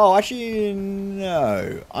see... Oh, actually,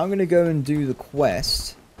 no. I'm going to go and do the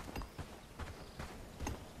quest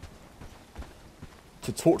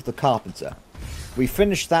to talk to the carpenter. We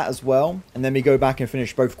finish that as well, and then we go back and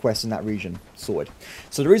finish both quests in that region. Sorted.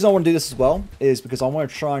 So the reason I want to do this as well is because I want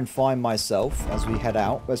to try and find myself as we head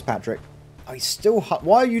out. Where's Patrick? Oh, he's still...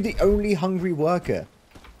 Why are you the only hungry worker?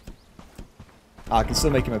 Ah, I can still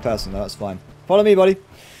make him a person, though. That's fine. Follow me, buddy.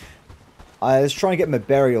 I was trying to get him a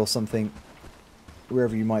berry or something,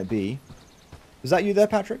 wherever you might be. Is that you there,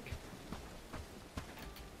 Patrick?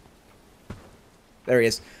 There he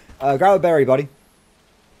is. Grab a berry, buddy.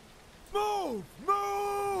 Move!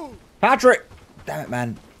 Move! Patrick! Damn it,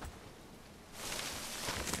 man.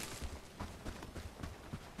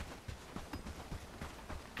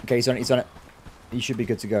 Okay, he's on it, he's on it. He should be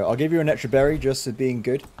good to go. I'll give you an extra berry just for being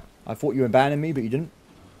good. I thought you abandoned me, but you didn't.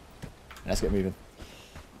 Let's get moving.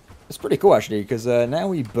 It's pretty cool, actually, because now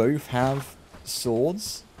we both have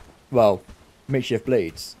swords. Well, makeshift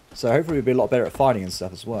blades. So hopefully we'll be a lot better at fighting and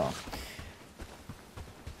stuff as well.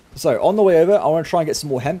 So, on the way over, I want to try and get some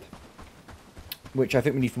more hemp. Which I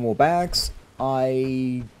think we need for more bags.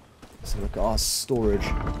 Let's look at our storage.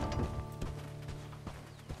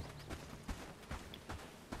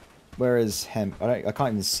 Where is hemp? I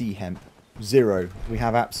can't even see hemp. 0. We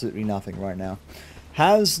have absolutely nothing right now.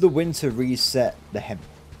 Has the winter reset the hemp?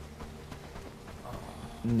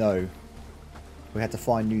 No. We had to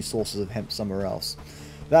find new sources of hemp somewhere else.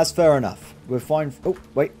 That's fair enough. We'll find... Oh,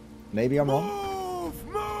 wait. Maybe I'm wrong. Move!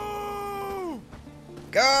 Move!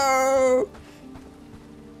 Go!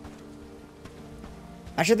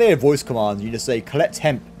 Actually, they have voice commands. You just say, collect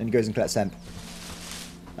hemp, and he goes and collects hemp.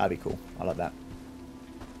 That'd be cool. I like that.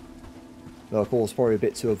 Though, of course, probably a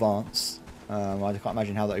bit too advanced. I can't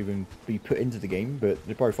imagine how that would even be put into the game, but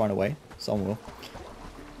they'll probably find a way. Someone will.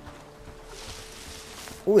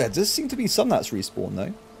 Oh, there does seem to be some that's respawned,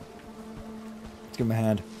 though. Let's give him a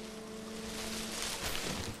hand.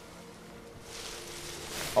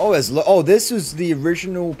 Oh, this was the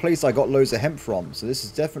original place I got loads of hemp from, so this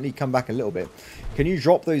has definitely come back a little bit. Can you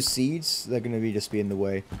drop those seeds? They're going to just be in the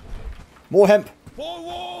way. More hemp!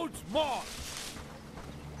 Forwards, march!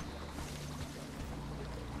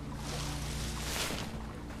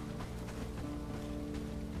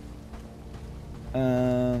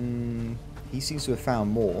 He seems to have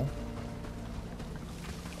found more.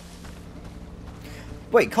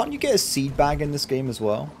 Wait, can't you get a seed bag in this game as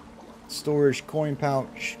well? Storage, coin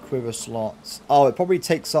pouch, quiver slots. Oh, it probably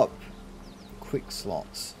takes up quick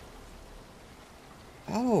slots.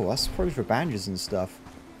 Oh, that's probably for bandages and stuff.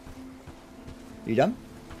 You done?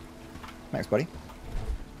 Thanks, buddy.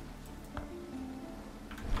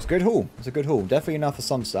 It's a good haul. It's a good haul. Definitely enough for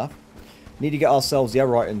some stuff. Need to get ourselves the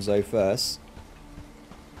other items though first.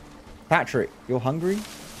 Patrick, you're hungry?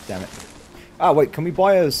 Damn it. Oh wait, can we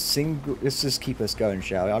buy a single... Let's just keep us going,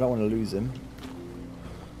 shall we? I don't want to lose him.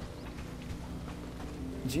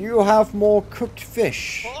 Do you have more cooked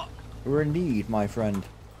fish? We're in need, my friend.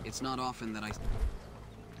 It's not often that I...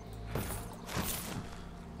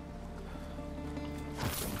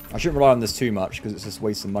 I shouldn't rely on this too much because it's just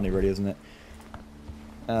wasting money really, isn't it?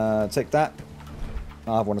 Take that.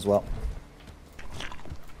 I'll have one as well.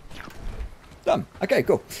 Done. Okay,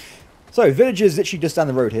 cool. So, village is literally just down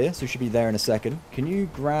the road here, so we should be there in a second. Can you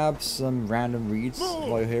grab some random reeds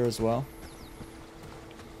while you're here as well?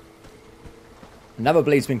 Another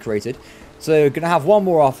blade's been created. So, we're going to have one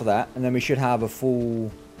more after that, and then we should have a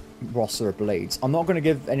full roster of blades. I'm not going to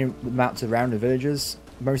give any amount to random villagers,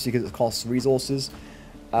 mostly because it costs resources,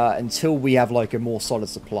 until we have like a more solid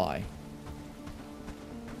supply.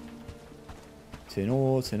 Tin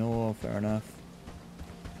ore, fair enough.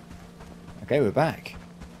 Okay, we're back.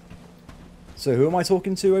 So, who am I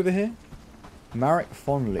talking to over here? Marek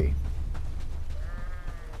Fondley.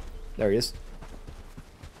 There he is.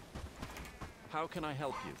 How can I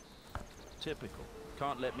help you? Typical.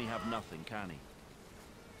 Can't let me have nothing, can he?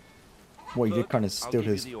 Well, you did Look, kind of I'll steal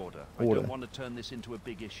give his you the order. order. I don't want to turn this into a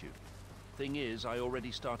big issue. Thing is, I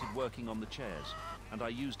already started working on the chairs, and I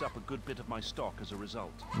used up a good bit of my stock as a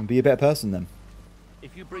result. And be a better person then.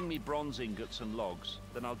 If you bring me bronze ingots and logs,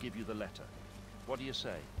 then I'll give you the letter. What do you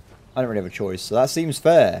say? I don't really have a choice, so that seems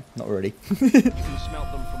fair. Not really. You can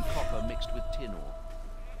smelt them from copper mixed with tin ore.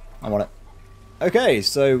 I want it. Okay,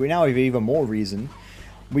 so we now have even more reason.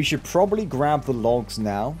 We should probably grab the logs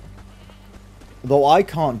now. Though I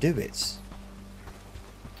can't do it.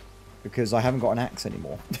 Because I haven't got an axe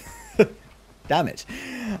anymore. Damn it.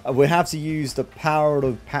 We have to use the power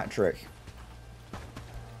of Patrick.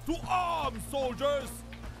 To arms, soldiers!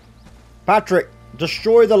 Patrick,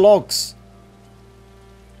 destroy the logs.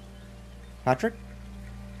 Patrick?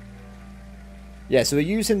 Yeah, so we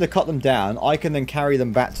use him to cut them down. I can then carry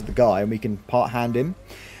them back to the guy and we can part-hand him.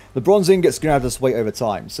 The bronze ingot's going to have this weight over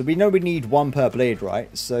time. So we know we need one per blade,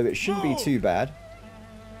 right? So it shouldn't be too bad.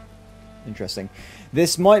 Interesting.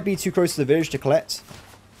 This might be too close to the village to collect.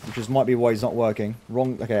 Which might be why he's not working.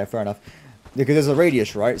 Wrong. Okay, fair enough. Because there's a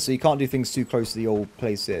radius, right? So you can't do things too close to the old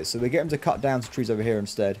place here. So we get him to cut down some trees over here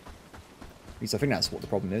instead. At least I think that's what the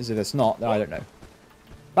problem is. If it's not, then I don't know.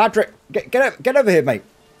 Patrick, get over here, mate.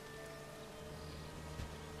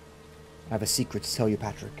 I have a secret to tell you,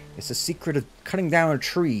 Patrick. It's the secret of cutting down a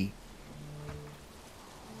tree.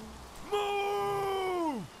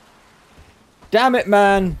 Move! Damn it,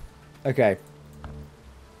 man. Okay.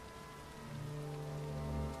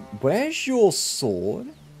 Where's your sword?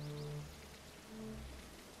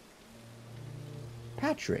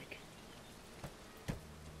 Patrick.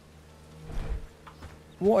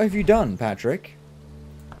 What have you done, Patrick?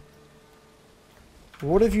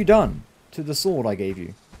 What have you done to the sword I gave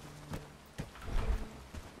you?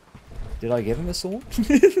 Did I give him a sword?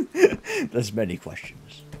 There's many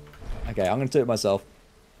questions. Okay, I'm going to do it myself.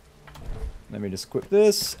 Let me just equip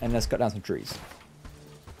this, and let's cut down some trees.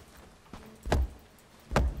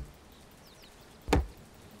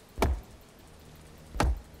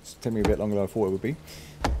 It's taking me a bit longer than I thought it would be.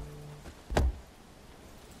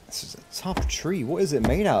 This is a tough tree. What is it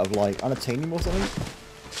made out of? Like, unobtainium or something?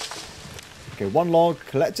 Okay, one log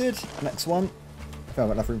collected. Next one. If I've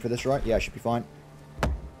got enough room for this, right? Yeah, I should be fine.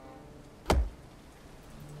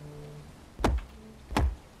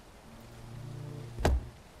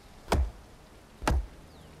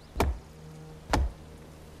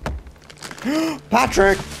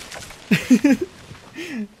 Patrick!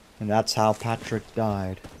 And that's how Patrick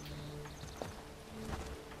died.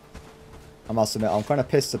 I must admit, I'm kind of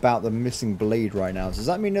pissed about the missing blade right now. Does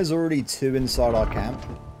that mean there's already two inside our camp?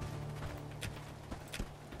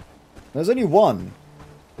 There's only one.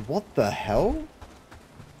 What the hell?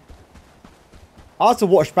 I'll have to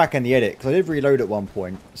watch back in the edit, because I did reload at one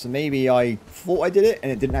point. So maybe I thought I did it,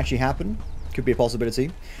 and it didn't actually happen. Could be a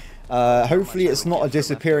possibility. Hopefully it's not a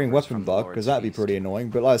disappearing weapon bug, because that'd be pretty annoying.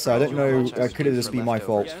 But like I said, I don't know, could it just be my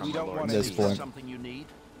fault at this point? Something you need?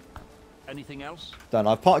 Anything else? Done.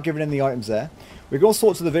 I've part given in the items there. We're going to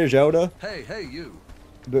sort to the village elder. Hey, you.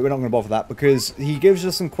 but we're not going to bother that because he gives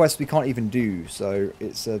us some quests we can't even do, so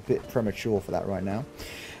it's a bit premature for that right now.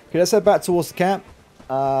 Okay, let's head back towards the camp.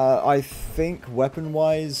 I think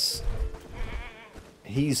weapon-wise,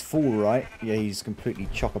 he's full, right? Yeah, he's completely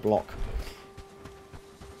chock-a-block.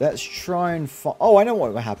 Let's try and find... Oh, I know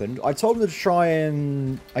what happened. I told him to try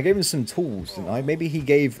and... I gave him some tools, didn't I? Maybe he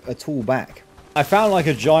gave a tool back. I found like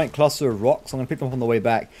a giant cluster of rocks. I'm going to pick them up on the way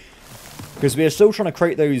back. Because we are still trying to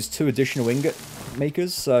create those 2 additional ingot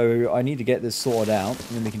makers. So I need to get this sorted out.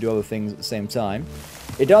 And then we can do other things at the same time.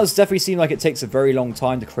 It does definitely seem like it takes a very long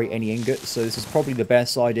time to create any ingot. So this is probably the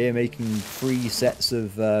best idea, making 3 sets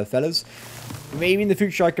of fellas. Maybe in the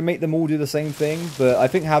future I can make them all do the same thing, but I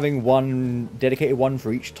think having one dedicated one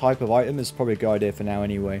for each type of item is probably a good idea for now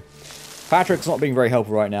anyway. Patrick's not being very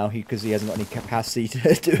helpful right now because he hasn't got any capacity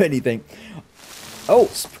to do anything. Oh,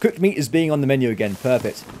 cooked meat is being on the menu again.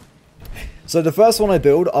 Perfect. So the first one I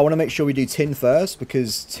build, I want to make sure we do tin first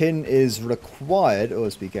because tin is required. Oh,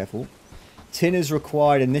 let's be careful. Tin is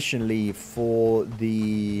required initially for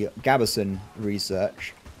the Gabberson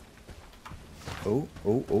research. Oh.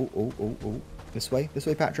 This way,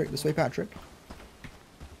 Patrick. This way, Patrick.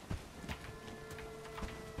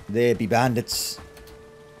 There be bandits.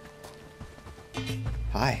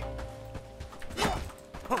 Hi.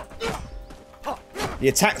 The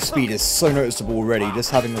attack speed is so noticeable already, just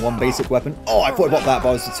having the one basic weapon. Oh, I thought about that, but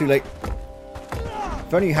I was too late.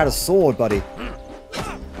 If only you had a sword, buddy.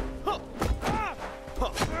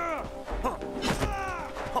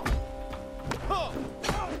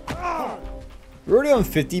 We're already on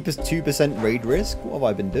 52% raid risk. What have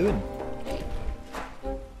I been doing?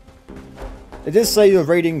 It did say the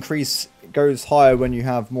raid increase goes higher when you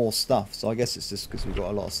have more stuff, so I guess it's just because we've got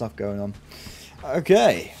a lot of stuff going on.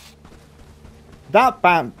 Okay. That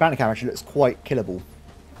bandit camp actually looks quite killable.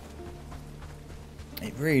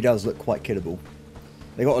 It really does look quite killable.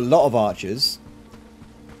 They got a lot of archers.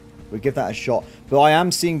 We'll give that a shot. But I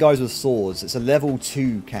am seeing guys with swords. It's a level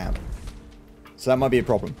 2 camp. So that might be a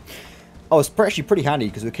problem. Oh, it's actually pretty handy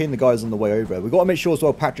because we're killing the guys on the way over. We've got to make sure as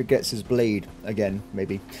well Patrick gets his blade again,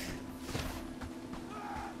 maybe.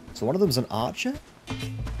 So one of them's an archer?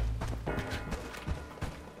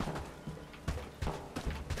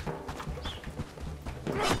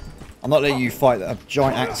 I'm not letting you fight a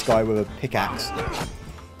giant axe guy with a pickaxe.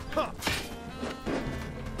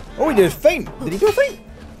 Oh, he did a feint! Did he do a feint?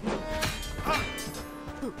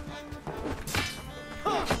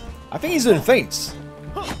 I think he's doing feints.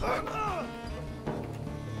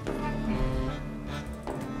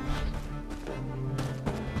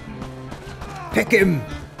 Pick him!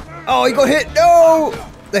 Oh, he got hit! No!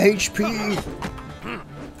 The HP!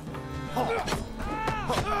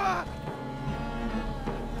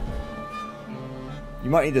 You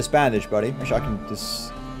might need this bandage, buddy. Actually, I can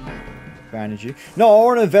just bandage you. No, I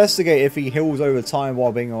want to investigate if he heals over time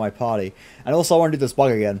while being on my party. And also, I want to do this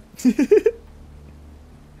bug again.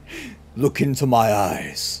 Look into my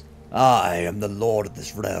eyes. I am the lord of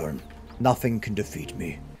this realm. Nothing can defeat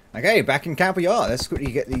me. Okay, back in camp we are. Let's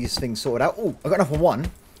quickly get these things sorted out. Oh, I got enough on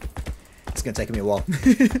one. It's going to take me a while.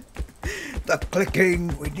 The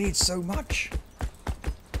clicking. We need so much.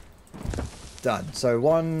 Done. So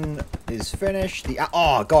one is finished. The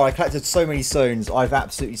oh god, I collected so many stones. I've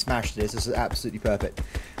absolutely smashed this. This is absolutely perfect.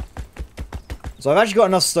 So I've actually got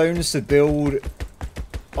enough stones to build.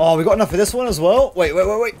 Oh, we got enough for this one as well. Wait.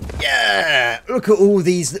 Yeah! Look at all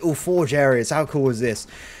these little forge areas. How cool is this?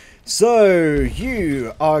 So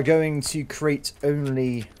you are going to create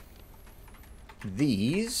only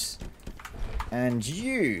these. And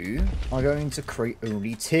you are going to create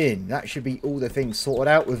only tin. That should be all the things sorted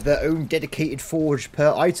out with their own dedicated forge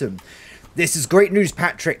per item. This is great news,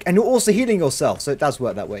 Patrick. And you're also healing yourself, so it does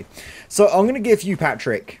work that way. So I'm going to give you,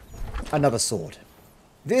 Patrick, another sword.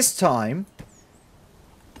 This time,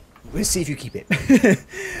 let's see if you keep it.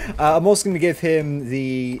 I'm also going to give him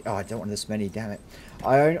the... Oh, I don't want this many, damn it.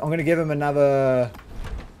 I'm going to give him another...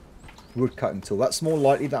 wood cutting tool. That's more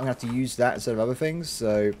likely that I'm going to have to use that instead of other things.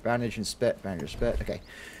 So bandage and spit, bandage and spit. Okay,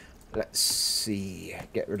 let's see.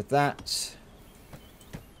 Get rid of that.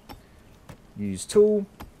 Use tool.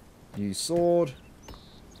 Use sword.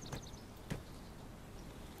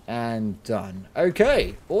 And done.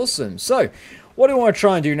 Okay, awesome. So what do we want to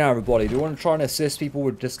try and do now, everybody? Do we want to try and assist people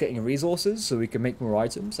with just getting resources so we can make more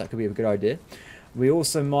items? That could be a good idea. We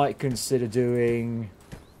also might consider doing...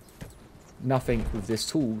 nothing with this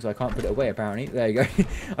tool, so I can't put it away apparently. There you go.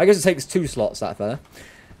 I guess it takes 2 slots, that fella.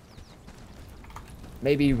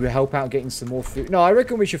 Maybe we'll help out getting some more food. No, I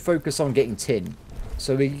reckon we should focus on getting tin.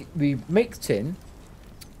 So we make tin.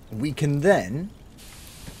 We can then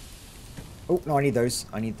Oh, no, I need those.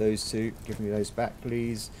 I need those too. Give me those back,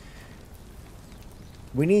 please.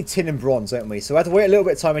 We need tin and bronze, don't we? So we have to wait a little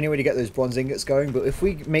bit of time anyway to get those bronze ingots going. But if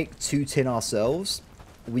we make 2 tin ourselves,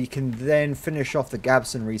 we can then finish off the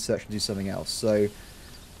Gabson research and do something else. So,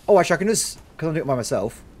 oh, actually, I can just, because I'm doing it by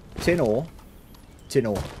myself, tin ore.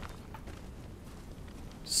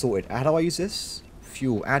 Sorted. How do I use this?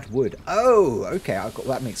 Fuel, add wood. Oh, okay,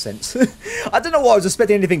 that makes sense. I don't know what I was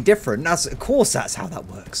expecting anything different. Of course that's how that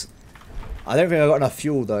works. I don't think I've got enough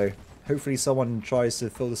fuel though. Hopefully someone tries to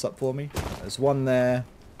fill this up for me. There's one there.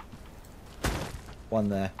 One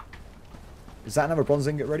there. Is that another bronze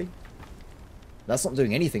ingot ready? That's not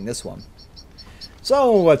doing anything, this one.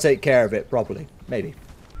 Someone will take care of it properly. Maybe.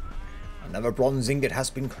 Another bronze ingot has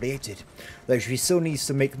been created. Though she still needs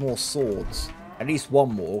to make more swords. At least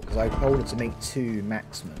one more, because I told her to make 2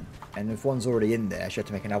 maximum. And if one's already in there, she had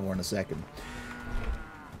to make another one in a second.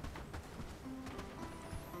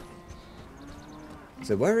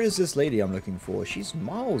 So where is this lady I'm looking for? She's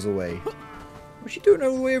miles away. What's she doing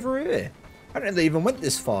all the way over here? I didn't know they even went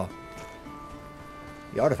this far.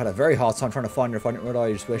 Yeah, I'd have had a very hard time trying to find her if I didn't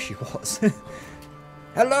realise where she was.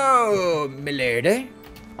 Hello, milady.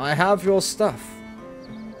 I have your stuff.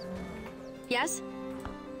 Yes?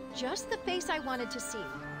 Just the face I wanted to see.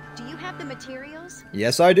 Do you have the materials?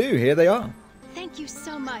 Yes, I do. Here they are. Thank you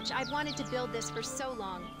so much. I've wanted to build this for so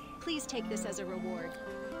long. Please take this as a reward.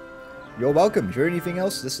 You're welcome. If you're anything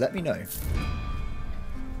else, just let me know.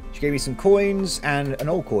 She gave me some coins and an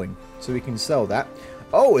old coin, so we can sell that.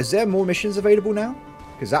 Oh, is there more missions available now?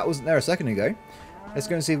 Because that wasn't there a second ago. Let's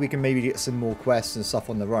go and see if we can maybe get some more quests and stuff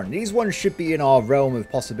on the run. These ones should be in our realm of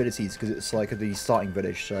possibilities, because it's like the starting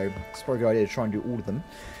village, so it's probably a good idea to try and do all of them.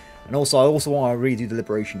 And also, I also want to redo the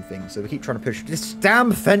liberation thing, so we keep trying to push this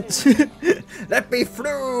damn fence. Let me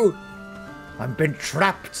through! I've been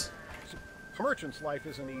trapped. A merchant's life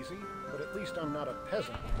isn't easy, but at least I'm not a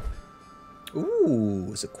peasant. Ooh,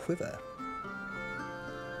 it's a quiver.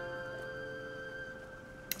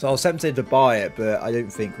 So I was tempted to buy it, but I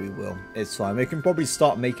don't think we will. It's fine. We can probably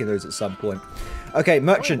start making those at some point. Okay,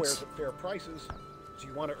 merchants. Coinware's at fair prices. Do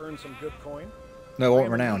you want to earn some good coin? No, I want am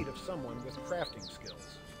in renown. need of someone with crafting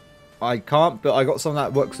skills. I can't, but I got something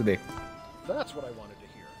that works for me. That's what I wanted to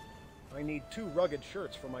hear. I need 2 rugged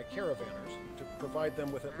shirts for my caravanners to provide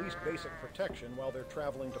them with at least basic protection while they're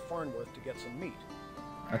traveling to Farnworth to get some meat.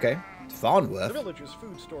 Okay. The Farnworth. village's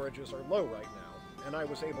food storages are low right now, and I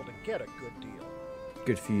was able to get a good deal.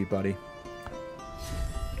 Good for you, buddy.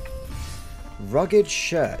 Rugged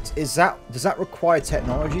shirt. Does that require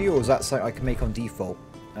technology, or is that something I can make on default?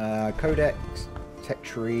 Codex, tech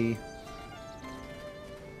tree.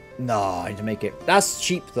 No, I need to make it. That's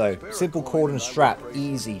cheap though. Simple cord and strap.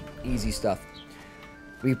 Easy stuff.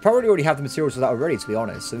 We probably already have the materials for that already, to be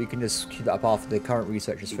honest, so we can just keep that up after the current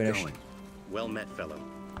research is Keep finished. going. Well met, fellow.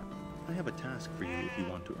 I have a task for you if you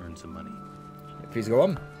want to earn some money. Please go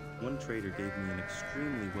on. One trader gave me an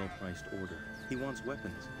extremely well-priced order. He wants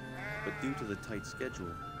weapons, but due to the tight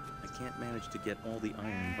schedule, I can't manage to get all the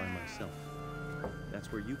iron by myself.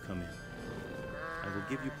 That's where you come in. I will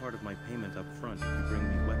give you part of my payment up front if you bring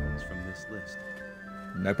me weapons from this list.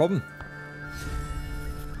 No problem.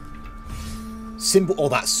 Simple. Oh,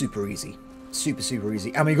 that's super easy. Super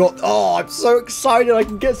easy. And we got... Oh, I'm so excited. I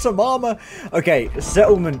can get some armor. Okay,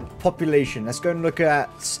 settlement population. Let's go and look at...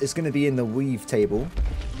 It's going to be in the weave table.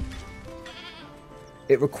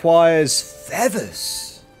 It requires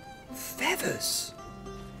feathers. Feathers.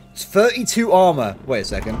 It's 32 armor. Wait a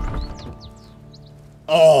second.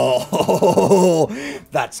 Oh,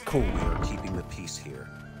 that's cool. We are keeping the peace here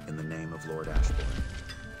in the name of Lord Ashbourne.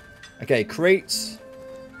 Okay, create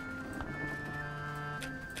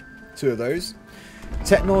 2 of those.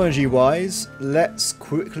 Technology-wise, let's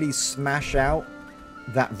quickly smash out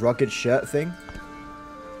that rugged shirt thing.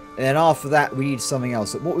 And then after that, we need something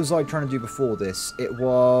else. What was I trying to do before this? It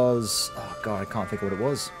was... Oh, God, I can't think of what it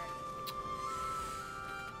was.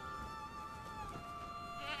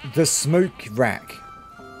 The smoke rack.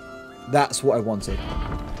 That's what I wanted.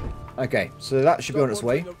 Okay, so that should be on its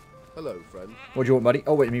way. Hello, friend. What do you want, buddy?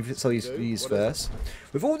 Oh, wait, let me sell these first.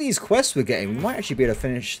 With all these quests we're getting, we might actually be able to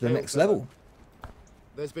finish the next level.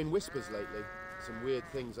 There's been whispers lately. Some weird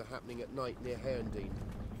things are happening at night near Herndine.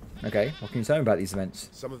 Okay, what can you tell me about these events?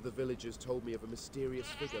 Some of the villagers told me of a mysterious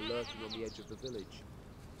figure lurking on the edge of the village.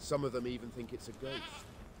 Some of them even think it's a ghost.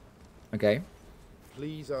 Okay.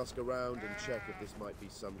 Please ask around and check if this might be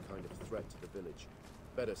some kind of threat to the village.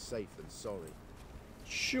 Better safe than sorry.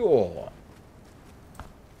 Sure.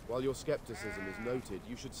 While your skepticism is noted,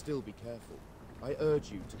 you should still be careful. I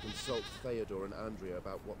urge you to consult Theodore and Andrea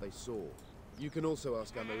about what they saw. You can also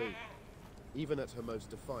ask Amelie. Even at her most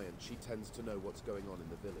defiant, she tends to know what's going on in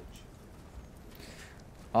the village.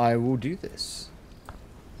 I will do this.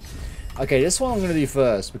 Okay, this one I'm going to do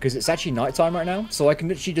first because it's actually nighttime right now, so I can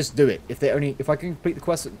literally just do it. If I can complete the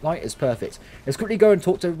quest at night, it's perfect. Let's quickly go and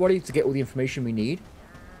talk to everybody to get all the information we need.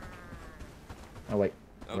 Oh wait,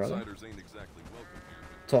 outsiders ain't exactly welcome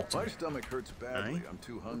here. Talk to My me. stomach hurts badly. I'm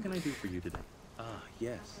too hungry. What can I do for you today? Ah,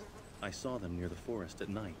 yes. I saw them near the forest at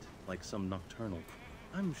night, like some nocturnal.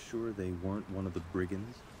 I'm sure they weren't one of the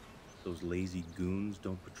brigands. Those lazy goons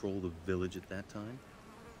don't patrol the village at that time.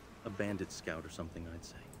 A bandit scout or something, I'd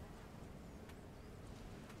say.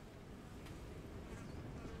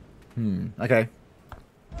 Okay.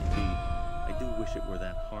 I do wish it were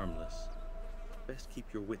that harmless. Best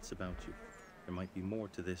keep your wits about you. There might be more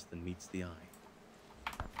to this than meets the eye.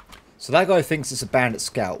 So that guy thinks it's a bandit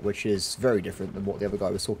scout, which is very different than what the other guy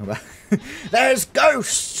was talking about. There's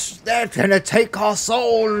ghosts! They're gonna take our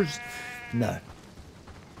souls! No.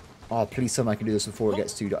 Oh, please tell me I can do this before it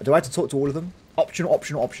gets too dark. Do I have to talk to all of them? Optional,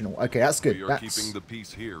 optional, optional. Okay, that's good. We are keeping the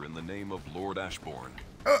peace here in the name of Lord Ashbourne.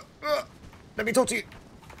 Let me talk to you.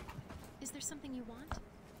 Is there something you want?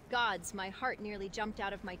 Gods, my heart nearly jumped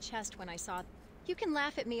out of my chest when I saw... You can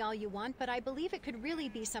laugh at me all you want, but I believe it could really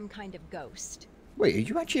be some kind of ghost. Wait, are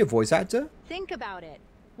you actually a voice actor? Think about it.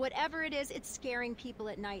 Whatever it is, it's scaring people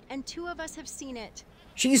at night, and 2 of us have seen it.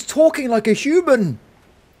 She's talking like a human.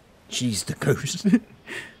 She's the ghost.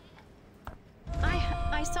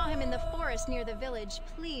 I saw him in the forest near the village.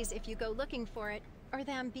 Please, if you go looking for it, or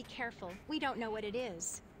them, be careful. We don't know what it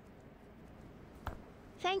is.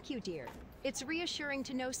 Thank you, dear. It's reassuring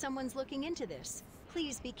to know someone's looking into this.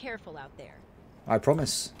 Please be careful out there. I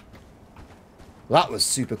promise. Well, that was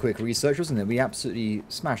super quick research, wasn't it? We absolutely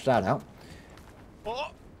smashed that out.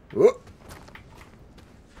 Whoop.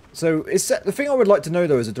 So, the thing I would like to know,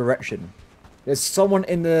 though, is a direction. There's someone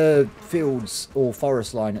in the fields or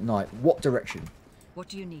forest line at night. What direction? What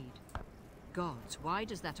do you need? Gods, why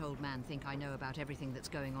does that old man think I know about everything that's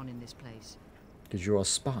going on in this place? Because you're a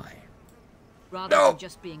spy. Rather than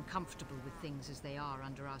just being comfortable with things as they are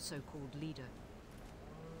under our so-called leader.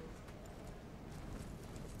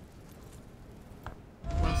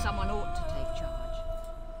 Well, someone ought to take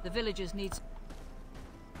charge. The villagers need...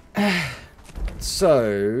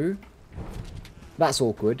 So... That's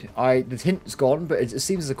awkward. The hint's gone, but it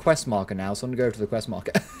seems there's a quest marker now, so I'm going to go to the quest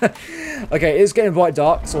marker. Okay, it's getting quite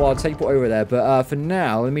dark, so I'll teleport over there. But for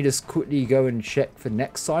now, let me just quickly go and check for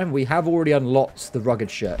next time. We have already unlocked the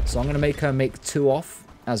rugged shirt, so I'm going to make her make 2 off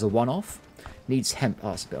as a 1-off. Needs hemp. Oh,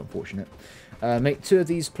 that's a bit unfortunate. Make 2 of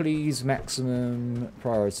these, please. Maximum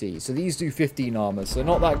priority. So these do 15 armor, so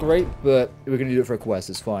not that great, but we're going to do it for a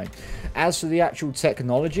quest. It's fine. As for the actual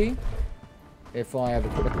technology, if I have a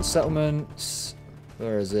quick look at the settlements...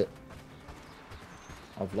 Where is it?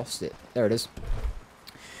 I've lost it. There it is.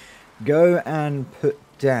 Go and put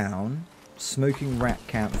down smoking rat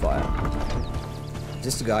campfire. Is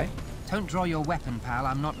this the guy? Don't draw your weapon, pal.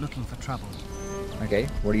 I'm not looking for trouble. Okay,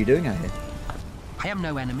 what are you doing out here? I am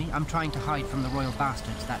no enemy. I'm trying to hide from the Royal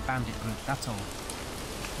Bastards, that bandit group, that's all.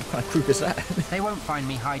 What kind of group is that? They won't find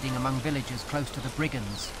me hiding among villagers close to the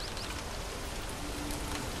brigands.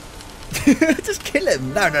 Just kill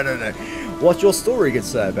him. No. What's your story, good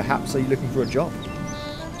sir? Perhaps are you looking for a job?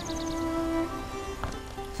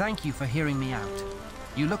 Thank you for hearing me out.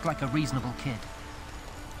 You look like a reasonable kid.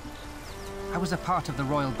 I was a part of the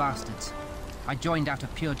Royal Bastards. I joined out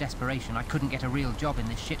of pure desperation. I couldn't get a real job in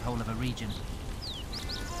this shithole of a region.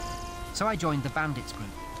 So I joined the bandits group.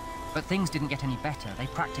 But things didn't get any better. They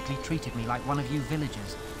practically treated me like one of you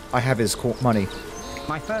villagers. I have his money.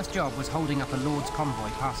 My first job was holding up a lord's convoy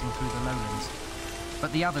passing through the lowlands.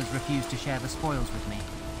 But the others refused to share the spoils with me,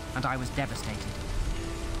 and I was devastated.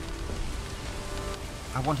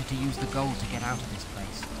 I wanted to use the gold to get out of this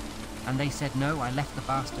place. And they said no, I left the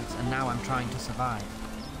bastards, and now I'm trying to survive.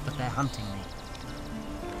 But they're hunting me.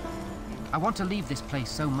 I want to leave this place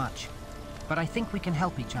so much, but I think we can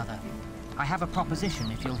help each other. I have a proposition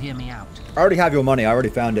if you'll hear me out. I already have your money, I already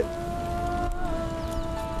found it.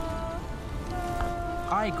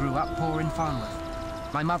 I grew up poor in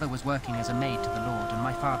Farnworth. My mother was working as a maid to the Lord, and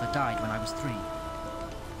my father died when I was 3.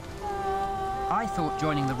 I thought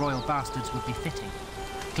joining the Royal Bastards would be fitting.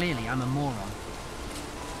 Clearly, I'm a moron.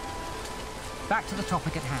 Back to the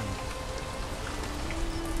topic at hand.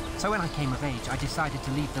 So when I came of age, I decided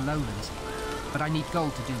to leave the lowlands. But I need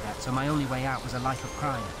gold to do that, so my only way out was a life of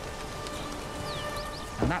crime.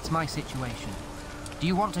 And that's my situation. Do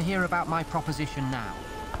you want to hear about my proposition now?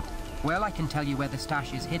 Well, I can tell you where the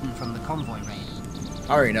stash is hidden from the convoy raid.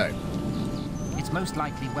 I already know. It's It's most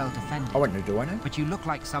likely well defended. I won't know, do I know? But you look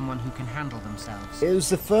like someone who can handle themselves. It was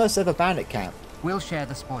the first ever bandit camp. We'll share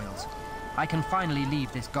the spoils. I can finally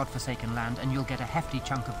leave this godforsaken land and you'll get a hefty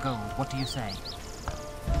chunk of gold. What do you say?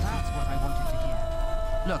 That's what I wanted to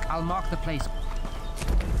hear. Look, I'll mark the place.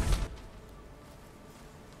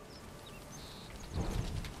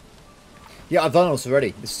 Yeah, I've done this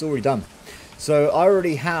already. This is already done. So I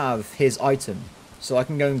already have his item. So I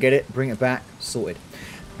can go and get it, bring it back, sorted.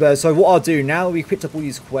 But so what I'll do, now that we've picked up all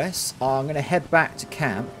these quests, I'm going to head back to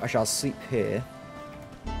camp. Actually, I'll sleep here.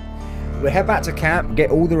 We'll head back to camp, get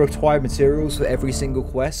all the required materials for every single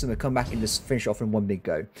quest, and we'll come back and just finish off in one big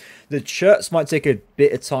go. The shirts might take a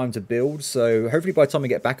bit of time to build, so hopefully by the time we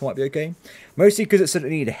get back it might be okay. Mostly because it said it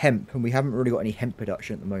needed hemp, and we haven't really got any hemp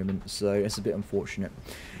production at the moment, so it's a bit unfortunate.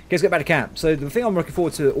 Okay, let's get back to camp. So the thing I'm looking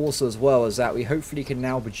forward to also as well is that we hopefully can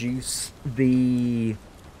now produce the...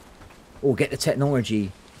 or get the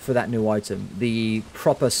technology for that new item, the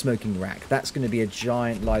proper smoking rack. That's going to be a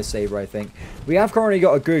giant lifesaver, I think. We have currently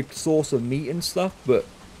got a good source of meat and stuff, but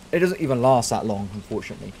it doesn't even last that long,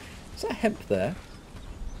 unfortunately. Is that hemp there?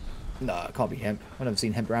 No, it can't be hemp. I've never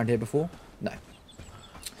seen hemp around here before. No.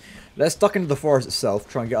 Let's duck into the forest itself,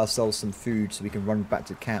 try and get ourselves some food so we can run back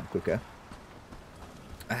to camp quicker.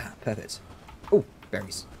 Ah, perfect. Oh,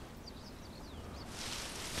 berries.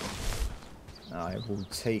 I will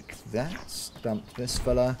take that, dump this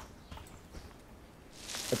fella.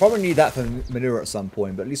 I probably need that for manure at some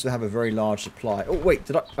point, but at least we'll have a very large supply. Oh wait,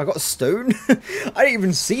 I got a stone? I didn't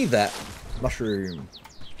even see that. Mushroom.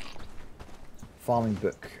 Farming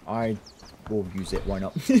book. I will use it, why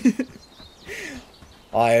not?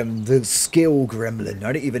 I am the skill gremlin.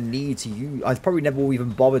 I don't even need to use... I probably never will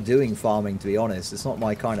even bother doing farming, to be honest. It's not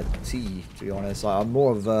my kind of tea, to be honest. I'm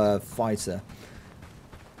more of a fighter.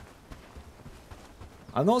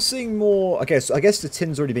 I'm not seeing more... Okay, so I guess the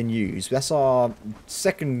tin's already been used. That's our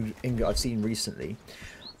second ingot I've seen recently.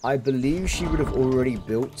 I believe she would have already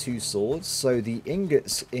built 2 swords, so the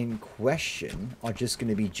ingots in question are just going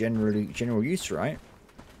to be general use, right?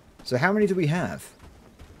 So how many do we have?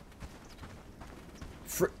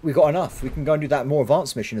 We got enough. We can go and do that more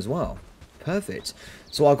advanced mission as well. Perfect.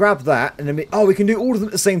 So I'll grab that, and then we can do all of them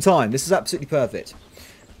at the same time. This is absolutely perfect.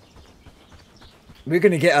 We're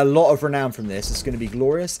going to get a lot of renown from this. It's going to be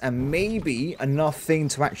glorious, and maybe enough thing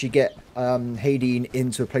to actually get Hadeen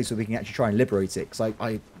into a place where we can actually try and liberate it, because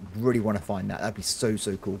I really want to find that. That'd be so,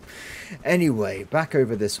 so cool. Anyway, back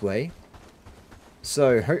over this way.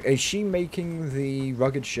 So, is she making the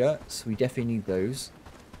rugged shirts? We definitely need those.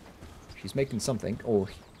 She's making something. Or,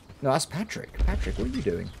 no, that's Patrick. Patrick, what are you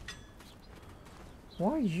doing?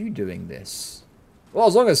 Why are you doing this? Well,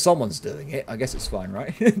 as long as someone's doing it, I guess it's fine,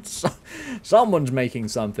 right? Someone's making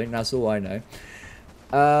something, that's all I know.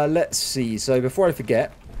 Let's see. So, before I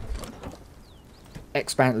forget,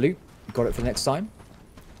 expand loot. Got it for next time.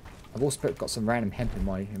 I've also got some random hemp in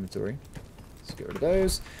my inventory. Let's get rid of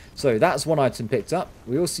those. So, that's one item picked up.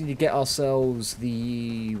 We also need to get ourselves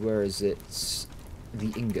the... Where is it?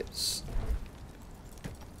 The ingots.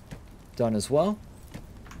 Done as well.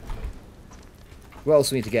 What else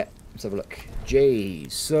do we need to get? Let's have a look.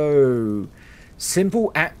 So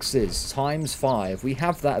simple axes times 5. We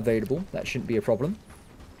have that available. That shouldn't be a problem.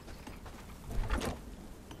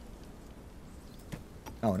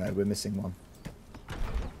 Oh no, we're missing one.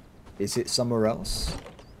 Is it somewhere else?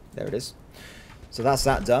 There it is. So that's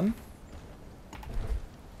that done.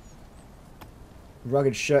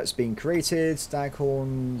 Rugged shirts being created.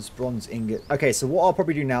 Staghorns, bronze ingot. Okay, so what I'll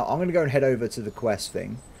probably do now, I'm going to go and head over to the quest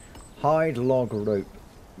thing. Hide, log, rope.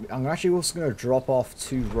 I'm actually also going to drop off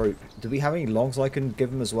 2 rope. Do we have any logs I can give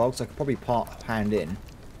them as well? Because I could probably hand in.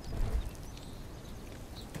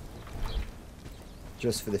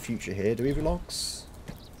 Just for the future here. Do we have logs?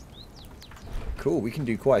 Cool, we can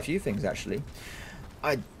do quite a few things actually.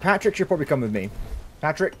 Patrick should probably come with me.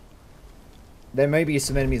 Patrick, there may be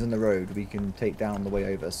some enemies on the road we can take down on the way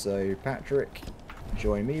over. So Patrick,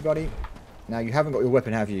 join me, buddy. Now you haven't got your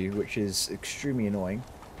weapon, have you? Which is extremely annoying.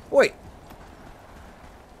 Wait!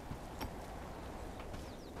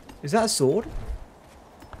 Is that a sword?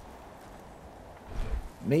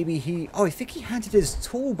 Maybe he... Oh, I think he handed his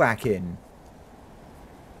tool back in.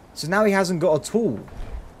 So now he hasn't got a tool.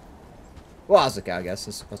 Well, that's okay, I guess.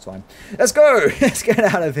 That's fine. Let's go! Let's get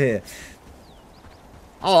out of here.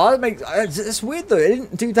 Oh, that makes... It's weird, though. It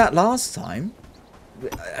didn't do that last time.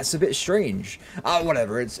 That's a bit strange. Oh,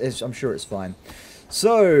 whatever. I'm sure it's fine.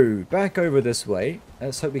 So, back over this way.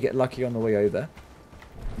 Let's hope we get lucky on the way over.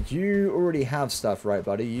 You already have stuff, right,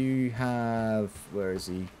 buddy? You have... Where is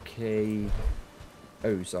he?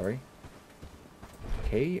 K-O, sorry.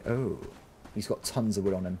 K-O. He's got tons of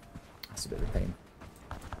wood on him. That's a bit of a pain.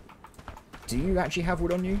 Do you actually have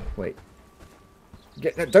wood on you? Wait.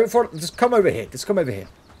 No, don't follow. Just come over here. Just come over here.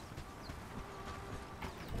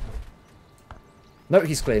 No,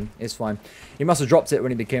 he's clean. It's fine. He must have dropped it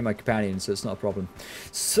when he became my companion, so it's not a problem.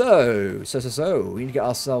 So. We need to get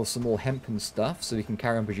ourselves some more hemp and stuff so we can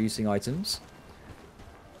carry on producing items.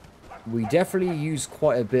 We definitely used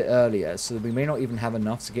quite a bit earlier, so we may not even have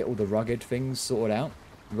enough to get all the rugged things sorted out.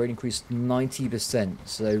 Raid increased 90%,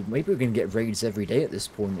 so maybe we're going to get raids every day at this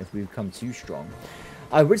point if we become too strong.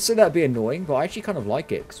 I would say that'd be annoying, but I actually kind of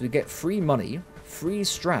like it, because we get free money, free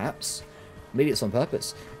straps. Maybe it's on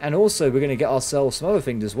purpose. And also, we're going to get ourselves some other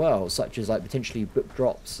things as well, such as like potentially book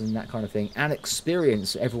drops and that kind of thing, and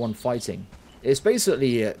experience everyone fighting. It's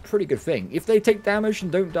basically a pretty good thing. If they take damage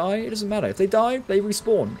and don't die, it doesn't matter. If they die, they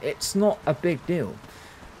respawn. It's not a big deal.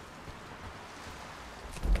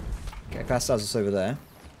 Okay, fast as us over there.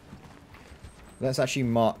 Let's actually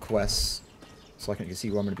mark quests, so I can see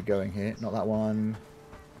where I'm going to be going here. Not that one.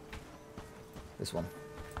 This one.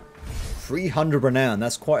 300 renown,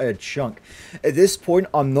 that's quite a chunk. At this point,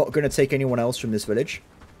 I'm not going to take anyone else from this village.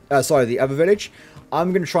 Sorry, the other village.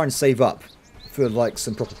 I'm going to try and save up for, like,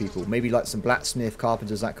 some proper people. Maybe, like, some blacksmith,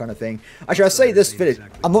 carpenters, that kind of thing. Actually, I say this village,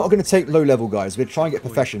 I'm not going to take low-level guys. We're trying to get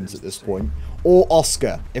professions at this point. Or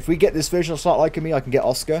Oscar. If we get this village to start liking me, I can get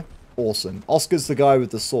Oscar. Awesome. Oscar's the guy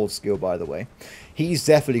with the sword skill, by the way. He's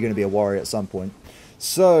definitely going to be a warrior at some point.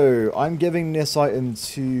 So, I'm giving this item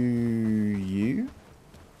to you.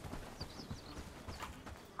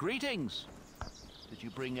 Greetings! Did you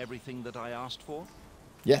bring everything that I asked for?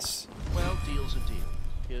 Yes. Well, deal's a deal.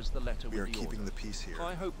 Here's the letter with the order. We are keeping the peace here.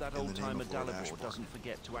 I hope that old-timer Dalibor doesn't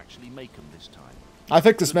forget to actually make them this time. I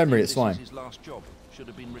think this memory is fine. This is his last job. Should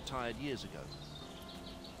have been retired years ago.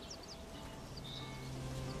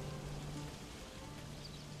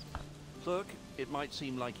 Look, it might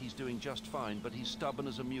seem like he's doing just fine, but he's stubborn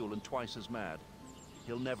as a mule and twice as mad.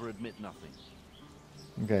 He'll never admit nothing.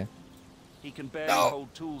 Okay. He can barely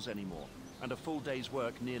hold tools anymore, and a full day's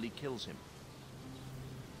work nearly kills him.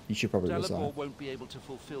 You should probably resign. Dalibor won't be able to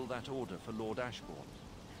fulfill that order for Lord Ashbourne.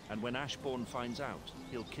 And when Ashbourne finds out,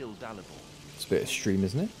 he'll kill Dalibor. It's a bit extreme,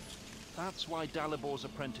 isn't it? That's why Dalibor's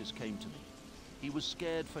apprentice came to me. He was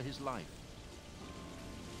scared for his life.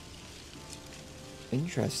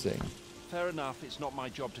 Interesting. Fair enough, it's not my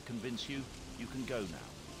job to convince you. You can go now.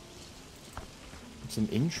 Some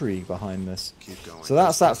intrigue behind this. Keep going. So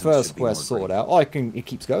that's that first quest sorted out. Oh, it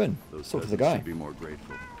keeps going. Talk to the guy. Should be more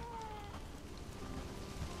grateful.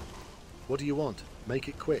 What do you want? Make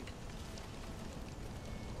it quick.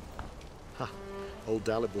 Ha! Old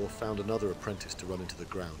Dalibor found another apprentice to run into the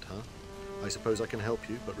ground, huh? I suppose I can help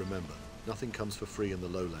you, but remember, nothing comes for free in the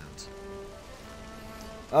lowlands.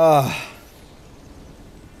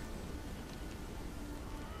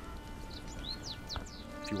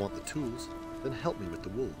 If you want the tools, then help me with the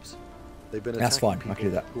wolves. They've been That's fine, attacking I can do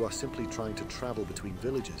people that. who are simply trying to travel between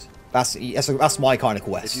villages. That's my kind of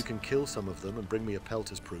quest. If you can kill some of them and bring me a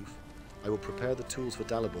pelt as proof, I will prepare the tools for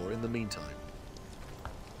Dalibor in the meantime.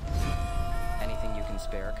 Anything you can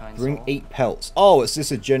spare, kind Bring soul? 8 pelts. Oh, it's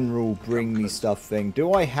just a general bring me stuff thing.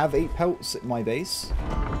 Do I have 8 pelts at my base?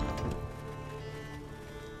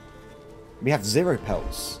 We have 0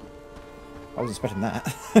 pelts. I wasn't expecting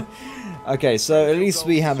that. Okay, so at least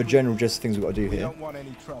we have a general gist of things we've got to do here.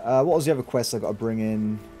 What was the other quest I've got to bring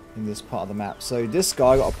in this part of the map? So this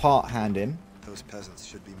guy got a part hand in. Those peasants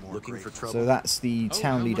should be more Looking for trouble. So that's the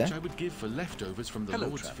town leader. How much I would give for leftovers from the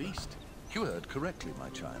Lord's feast. You heard correctly, my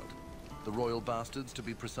child. The royal bastards, to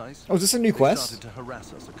be precise. Oh, is this a new quest? They started to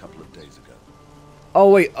harass us a couple of days ago.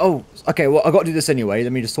 Oh, wait. Oh, okay. Well, I got to do this anyway.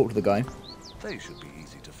 Let me just talk to the guy. They should be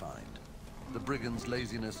easy to find. The brigands'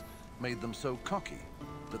 laziness made them so cocky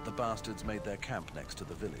that the bastards made their camp next to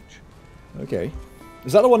the village. Okay.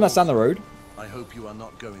 Is that the one that's down the road? I hope you are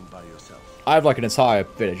not going by yourself. I have like an entire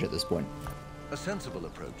village at this point. A sensible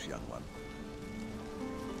approach, young one.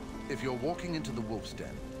 If you're walking into the wolf's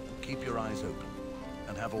den, keep your eyes open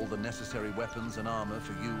and have all the necessary weapons and armor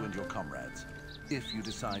for you and your comrades, if you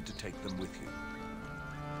decide to take them with you.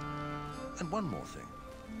 And one more thing.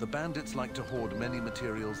 The bandits like to hoard many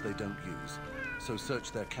materials they don't use, so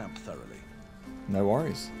search their camp thoroughly. No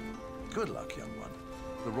worries. Good luck, young one.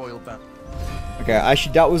 The royal band. Okay,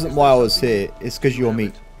 actually, that wasn't why I was here. It's because you're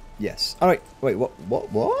me. Yes. All right. Wait.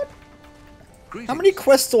 What? How many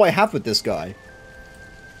quests do I have with this guy?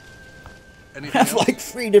 I have like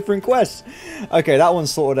 3 different quests. Okay, that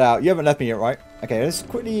one's sorted out. You haven't left me yet, right? Okay, let's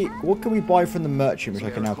quickly. What can we buy from the merchant, which I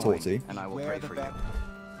can now talk to? And I will pray for you.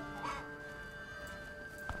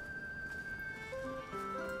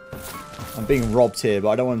 I'm being robbed here, but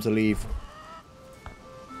I don't want him to leave.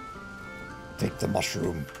 Take the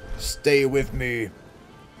mushroom. Stay with me.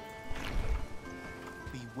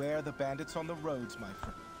 Beware the bandits on the roads, my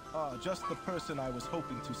friend. Ah, just the person I was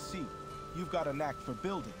hoping to see. You've got a knack for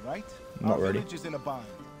building, right? Not Our ready. village is in a bind.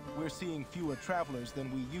 We're seeing fewer travelers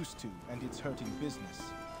than we used to, and it's hurting business.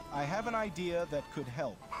 I have an idea that could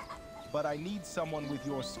help, but I need someone with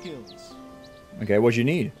your skills. Okay, what do you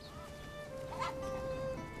need?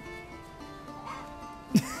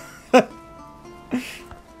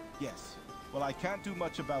 Yes. Well, I can't do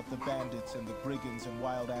much about the bandits and the brigands and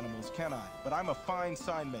wild animals, can I? But I'm a fine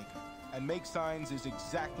sign maker, and make signs is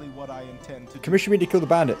exactly what I intend to do. Commission me to kill the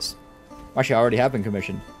bandits. Actually, I already have been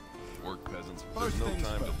commissioned. Work, peasants. There's First no things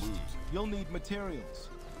time first. to lose. You'll need materials.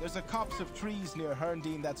 There's a copse of trees near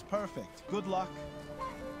Herndine that's perfect. Good luck.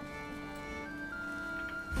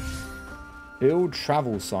 Build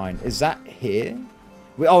travel sign. Is that here?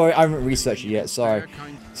 Oh, I haven't researched it yet. Sorry.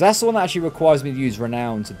 So that's the one that actually requires me to use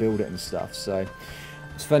renown to build it and stuff. So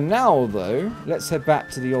for now, though, let's head back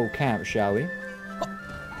to the old camp, shall we?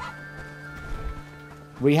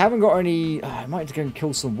 We haven't got any... I might have to go and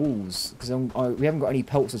kill some wolves, because we haven't got any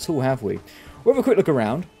pelts at all, have we? We'll have a quick look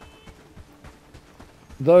around.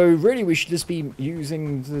 Though, really, we should just be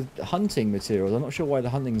using the hunting materials. I'm not sure why the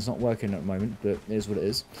hunting's not working at the moment, but it is what it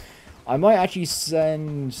is. I might actually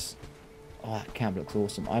send... Oh, that camp looks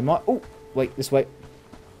awesome. I might... Oh, wait, this way.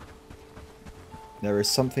 There is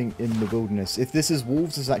something in the wilderness. If this is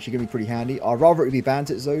wolves, this is actually going to be pretty handy. I'd rather it be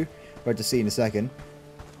bandits, though. But to see in a second.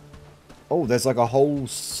 Oh, there's like a whole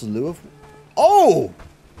slew of... Oh!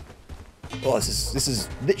 Oh, this is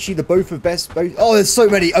literally the both of best... Oh, there's so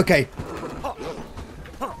many. Okay.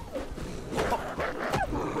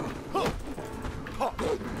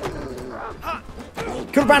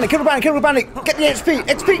 Kill the bandit, kill the bandit, kill the bandit! Get the XP!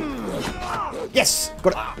 XP! Yes!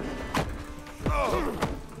 Got it!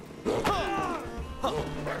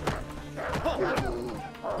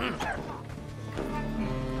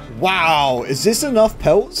 Wow! Is this enough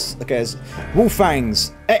pelts? Okay, wolf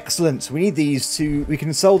fangs. Excellent. We need these to... We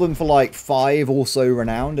can sell them for like 5 or so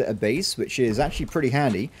renowned at a base, which is actually pretty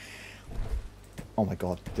handy. Oh my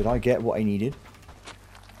god. Did I get what I needed?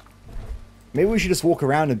 Maybe we should just walk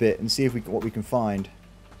around a bit and see if what we can find.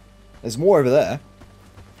 There's more over there.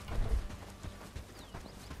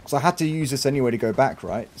 So I had to use this anyway to go back,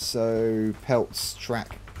 right? So, pelts,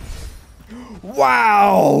 track.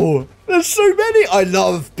 Wow! There's so many! I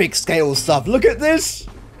love big scale stuff. Look at this!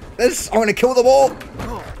 I want to kill them all!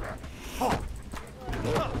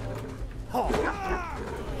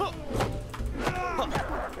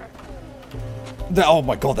 Oh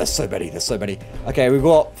my god, there's so many, there's so many. Okay, we've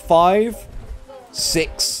got 5,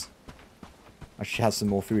 6. I should have some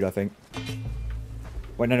more food, I think.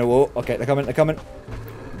 Wait, no, whoa. Okay, they're coming, they're coming.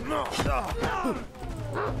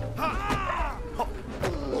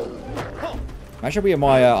 I should be in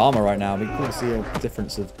my armor right now. We can clearly see a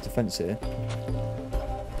difference of defense here.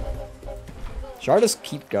 Should I just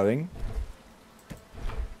keep going?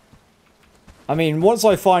 I mean, once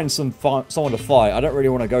I find someone to fight, I don't really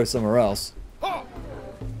want to go somewhere else. Okay,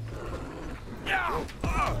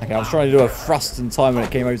 I was trying to do a thrust in time when it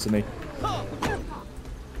came over to me.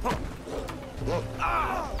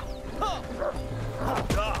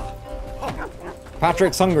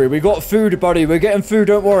 Patrick's hungry. We got food, buddy. We're getting food,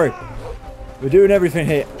 don't worry. We're doing everything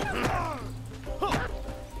here.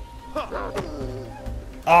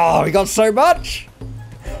 Oh, we got so much!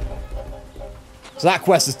 So that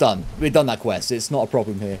quest is done. We've done that quest. It's not a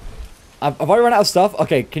problem here. Have I run out of stuff?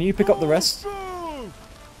 Okay, can you pick up the rest?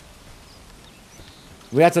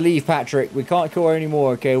 We had to leave, Patrick. We can't kill her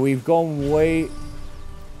anymore. Okay, we've gone way...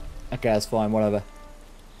 Okay, that's fine. Whatever.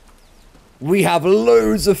 We have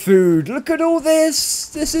loads of food. Look at all this.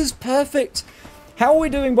 This is perfect. How are we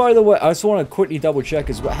doing, by the way? I just want to quickly double check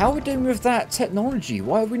as well. How are we doing with that technology?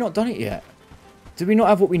 Why have we not done it yet? Do we not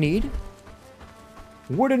have what we need?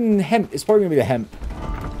 Wooden hemp. It's probably going to be the hemp.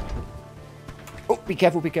 Oh, be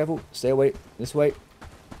careful, be careful. Stay away. This way.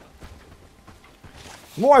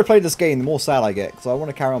 The more I play this game, the more sad I get. Because I want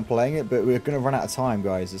to carry on playing it, but we're going to run out of time,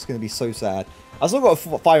 guys. It's going to be so sad. I've still got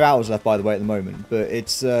 5 hours left, by the way, at the moment. But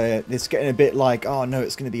it's getting a bit like, oh no,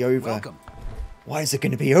 it's going to be over. Welcome. Why is it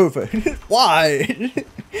going to be over? Why?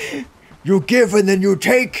 You give and then you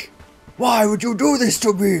take. Why would you do this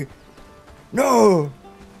to me? No.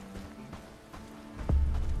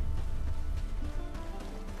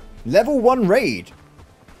 Level 1 raid.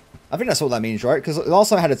 I think that's what that means, right? Because last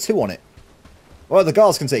time I had a 2 on it. Well, the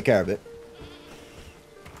guards can take care of it.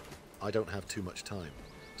 I don't have too much time.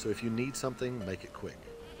 So if you need something, make it quick.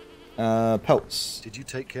 Pelts. Did you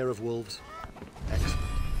take care of wolves? Excellent.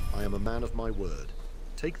 I am a man of my word.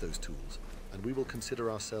 Take those tools, and we will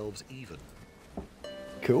consider ourselves even.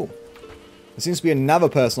 Cool. There seems to be another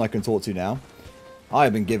person I can talk to now. I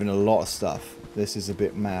have been given a lot of stuff. This is a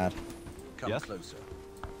bit mad. Come closer.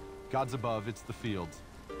 Gods above, it's the fields.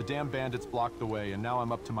 The damn bandits blocked the way, and now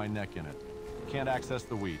I'm up to my neck in it. Can't access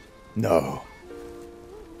the wheat. No.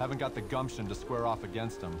 Haven't got the gumption to square off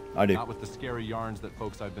against them. I do. Not with the scary yarns that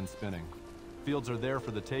folks I've been spinning. Fields are there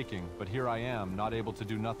for the taking, but here I am, not able to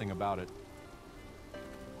do nothing about it.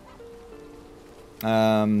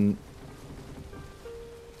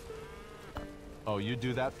 Oh, you'd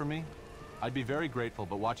do that for me? I'd be very grateful,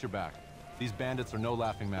 but watch your back. These bandits are no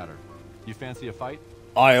laughing matter. You fancy a fight?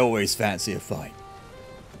 I always fancy a fight.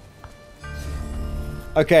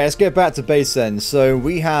 Okay, let's get back to base then. So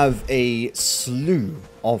we have a slew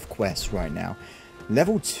of quests right now.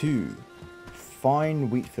 Level 2.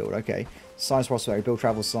 Find wheat field. Okay. Science prospect. Build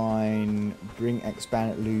travel sign. Bring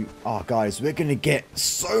expanded loot. Oh, guys, we're going to get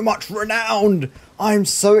so much renowned. I'm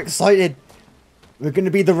so excited. We're going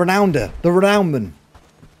to be the renounder. The renownman.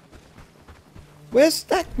 Where's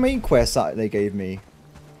that main quest that they gave me?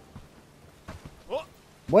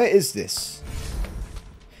 Where is this?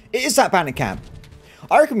 It is that bandit camp.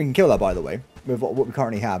 I reckon we can kill that, by the way, with what we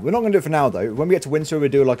currently have. We're not going to do it for now, though. When we get to winter, we'll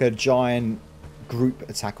do like a giant group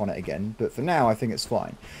attack on it again. But for now, I think it's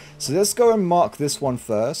fine. So let's go and mark this one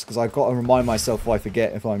first, because I've got to remind myself if I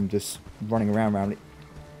forget if I'm just running around it.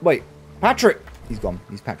 Wait, Patrick! He's gone.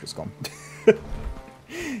 Patrick's gone.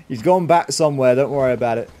 He's gone back somewhere. Don't worry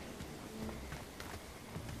about it.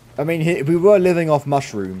 I mean, we were living off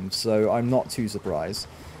mushrooms, so I'm not too surprised.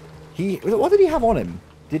 What did he have on him?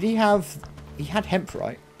 Did he have... He had hemp,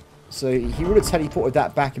 right? So he would have teleported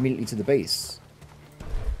that back immediately to the base.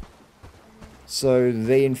 So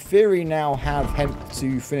they, in theory, now have hemp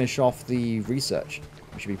to finish off the research,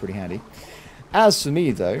 which should be pretty handy. As for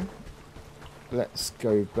me, though, let's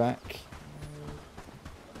go back.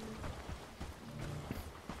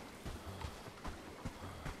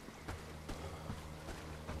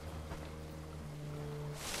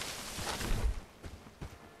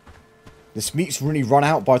 This meat's really run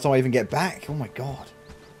out by the time I even get back. Oh my god.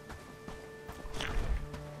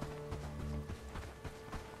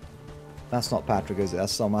 That's not Patrick, is it?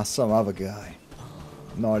 That's some other guy.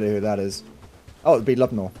 No idea who that is. Oh, it'd be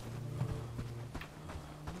Lubnor.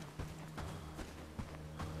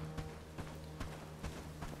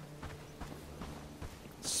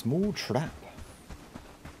 Small trap.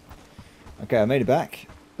 Okay, I made it back.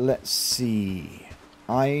 Let's see.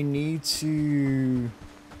 I need to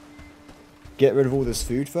get rid of all this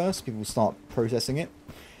food first. People start processing it.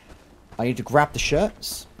 I need to grab the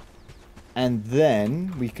shirts. And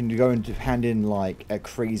then we can go and hand in like a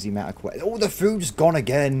crazy amount of quests. Oh, the food's gone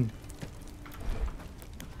again.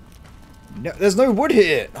 No, there's no wood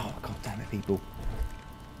here. Oh, god damn it, people.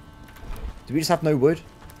 Do we just have no wood?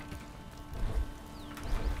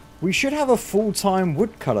 We should have a full-time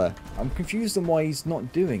woodcutter. I'm confused on why he's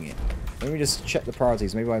not doing it. Let me just check the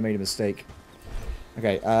priorities. Maybe I made a mistake.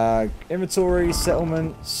 Okay, inventory,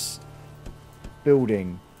 settlements,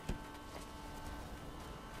 building.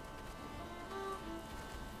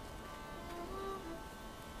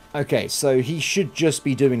 Okay, so he should just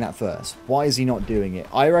be doing that first. Why is he not doing it?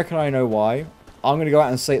 I reckon I know why. I'm going to go out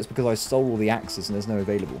and say it's because I stole all the axes and there's no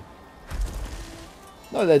available.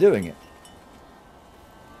 No, they're doing it.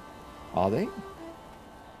 Are they?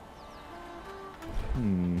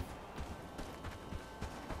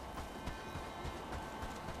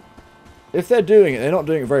 If they're doing it, they're not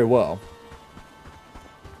doing it very well.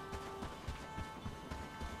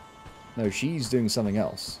 No, she's doing something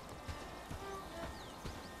else.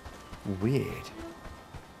 Weird.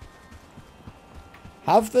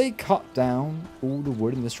 Have they cut down all the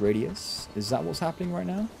wood in this radius? Is that what's happening right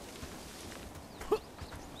now?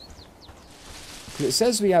 Because it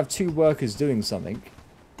says we have 2 workers doing something.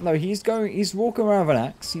 No, he's walking around with an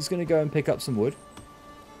axe. He's going to go and pick up some wood.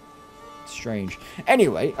 Strange.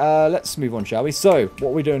 Anyway, let's move on, shall we? So, what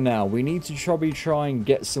are we doing now? We need to probably try and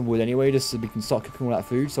get some wood anyway, just so we can start cooking all that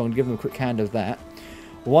food. So I'm going to give them a quick hand of that.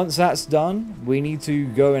 Once that's done, we need to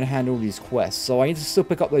go and handle these quests. So I need to still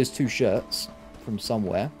pick up those 2 shirts from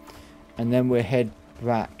somewhere. And then we'll head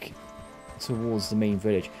back towards the main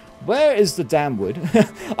village. Where is the damn wood?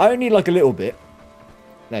 I only need like a little bit.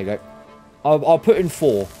 There you go. I'll put in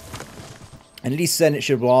 4. And at least then it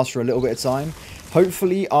should last for a little bit of time.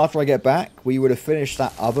 Hopefully, after I get back, we would have finished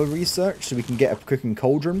that other research so we can get a cooking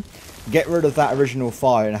cauldron, get rid of that original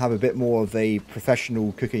fire, and have a bit more of a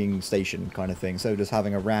professional cooking station kind of thing. So just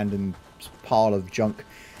having a random pile of junk,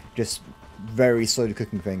 just very slowly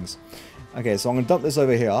cooking things. Okay, so I'm going to dump this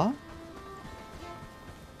over here.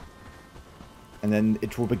 And then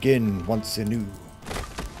it will begin once anew.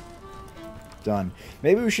 Done.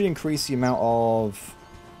 Maybe we should increase the amount of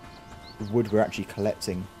wood we're actually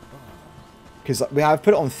collecting. Because we have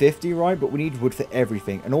put it on 50, right? But we need wood for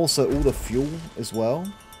everything. And also all the fuel as well.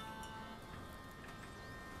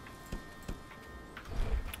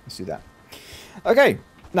 Let's do that. Okay.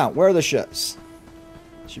 Now, where are the shirts?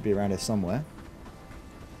 Should be around here somewhere.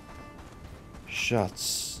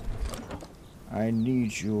 Shirts. I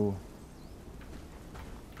need you.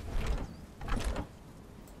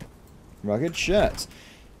 Rugged shirts.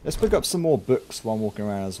 Let's pick up some more books while I'm walking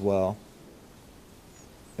around as well.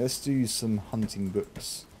 Let's do some hunting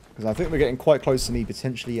books. Because I think we're getting quite close to me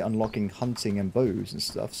potentially unlocking hunting and bows and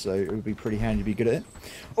stuff. So it would be pretty handy to be good at it.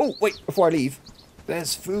 Oh, wait, before I leave.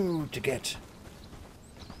 There's food to get.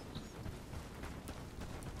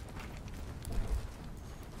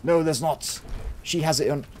 No, there's not. She has it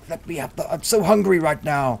on. Let me have the. I'm so hungry right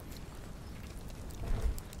now.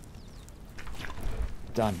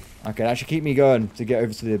 Done. Okay, that should keep me going to get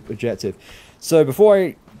over to the objective. So before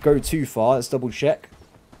I go too far, let's double check.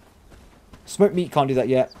 Smoked meat, can't do that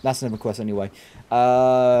yet. That's another quest anyway.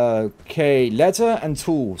 Okay, leather and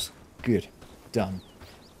tools. Good. Done.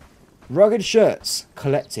 Rugged shirts.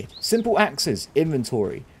 Collected. Simple axes.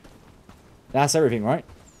 Inventory. That's everything, right?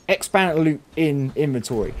 Expand loot in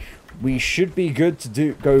inventory. We should be good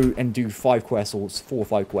to go and do 5 quests or 4 or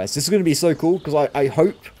 5 quests. This is going to be so cool because I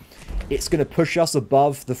hope it's going to push us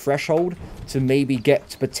above the threshold to maybe get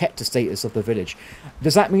to protector status of the village.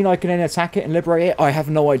 Does that mean I can then attack it and liberate it? I have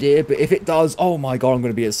no idea, but if it does, oh my god, I'm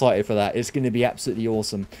going to be excited for that. It's going to be absolutely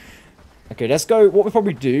awesome. Okay, let's go. What we'll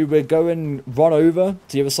probably do, we'll go and run over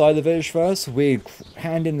to the other side of the village first. We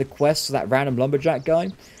hand in the quest to that random lumberjack guy.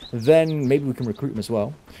 Then maybe we can recruit him as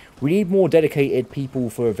well. We need more dedicated people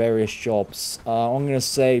for various jobs. I'm going to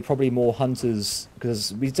say probably more hunters,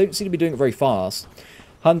 because we don't seem to be doing it very fast.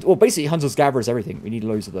 Well, basically, hunters, gatherers, everything. We need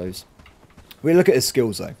loads of those. We'll look at his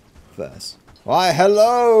skills, though, first. Why,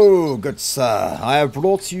 hello, good sir. I have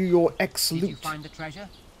brought you your excellent... Did you find the treasure?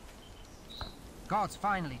 Gods,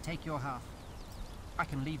 finally, take your half. I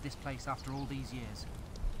can leave this place after all these years.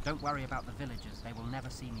 Don't worry about the villagers. They will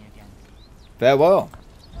never see me again. Farewell.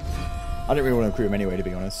 I didn't really want to recruit him anyway, to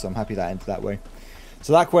be honest, so I'm happy that ended that way.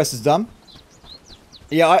 So that quest is done.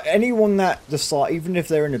 Yeah, anyone that decides, even if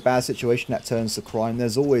they're in a bad situation that turns to crime,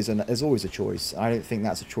 there's always a choice. I don't think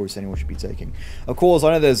that's a choice anyone should be taking. Of course,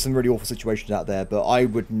 I know there's some really awful situations out there, but I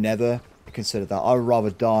would never consider that. I would rather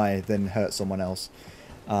die than hurt someone else.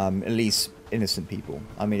 At least innocent people.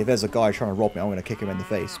 I mean, if there's a guy trying to rob me, I'm going to kick him in the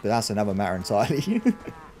face, but that's another matter entirely.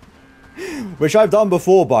 Which I've done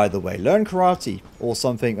before, by the way. Learn karate or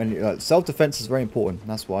something. And self-defense is very important.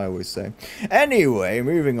 That's what I always say. Anyway,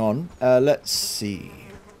 moving on. Let's see.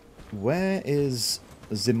 Where is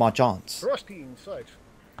the merchant? Rusty in sight.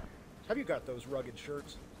 Have you got those rugged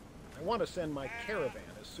shirts? I want to send my caravan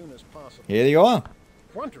as soon as possible. Here you are.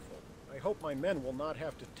 Wonderful. I hope my men will not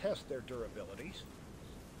have to test their durabilities.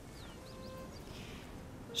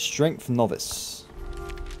 Strength novice.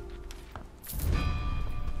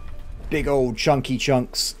 Big old chunky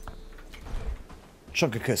chunks.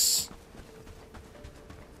 Chunkicus.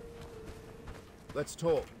 Let's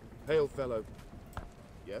talk. Hail, fellow.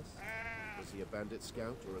 Yes? Was he a bandit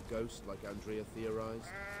scout or a ghost like Andrea theorized?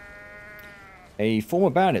 A former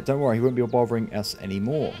bandit. Don't worry, he won't be bothering us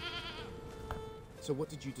anymore. So what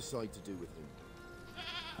did you decide to do with him?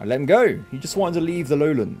 I let him go. He just wanted to leave the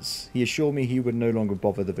lowlands. He assured me he would no longer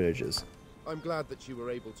bother the villagers. I'm glad that you were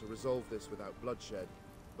able to resolve this without bloodshed,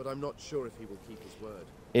 but I'm not sure if he will keep his word.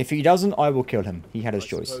 If he doesn't, I will kill him. He had his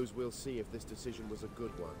choice. I suppose we'll see if this decision was a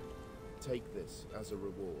good one. Take this as a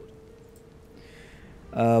reward.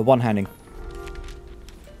 One-handing.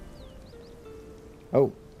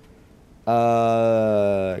 Oh.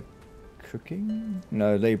 Cooking?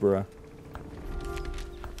 No, labourer.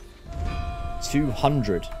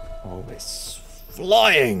 200. Oh, it's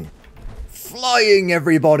flying! Flying,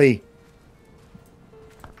 everybody!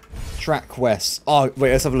 Track quests. Oh,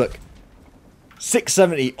 wait, let's have a look.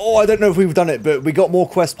 670. Oh, I don't know if we've done it, but we got more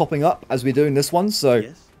quests popping up as we're doing this one, so...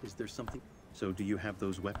 Yes? Is there something? So do you have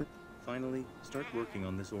those weapons? Finally, start working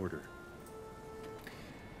on this order.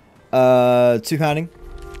 Two-handing.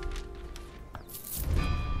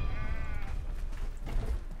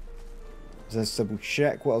 Let's double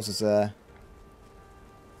check. What else is there?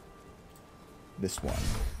 This one.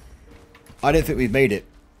 I don't think we've made it.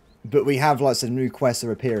 But we have lots of new quests that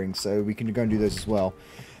are appearing, so we can go and do those as well.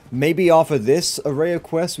 Maybe after this array of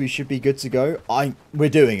quests, we should be good to go. We're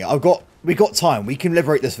doing it. We got time. We can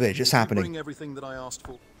liberate this village. It's happening. Bring everything that I asked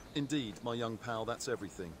for. Indeed, my young pal, that's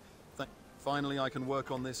everything. Finally, I can work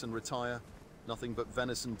on this and retire. Nothing but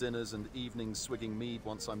venison dinners and evenings swigging mead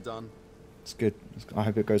once I'm done. It's good. I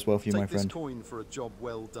hope it goes well for you, Take my friend. this coin for a job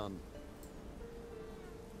well done.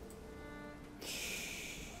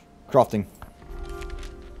 Crafting.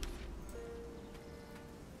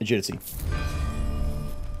 Agility.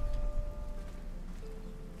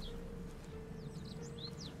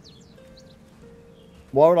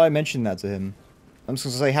 Why would I mention that to him? I'm just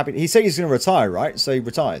going to say happy. He said he's going to retire, right? So he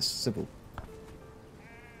retires. Simple.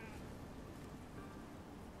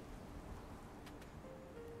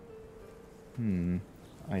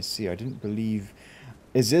 I see. I didn't believe...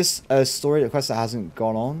 Is this a story quest that hasn't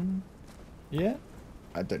gone on yet?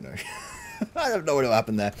 I don't know. I don't know what will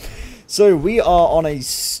happen there. So we are on a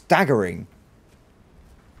staggering...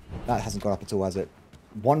 That hasn't gone up at all, has it?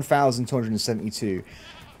 1,272.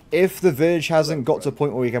 If the village hasn't got to a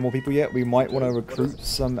point where we get more people yet, we might want to recruit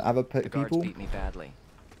some other people. Beat me badly.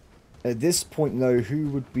 At this point, though, who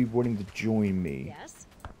would be willing to join me? Yes.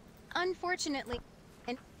 Unfortunately.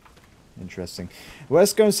 Interesting. Well,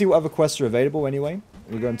 let's go and see what other quests are available anyway.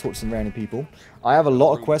 We'll go and talk to some random people. I have a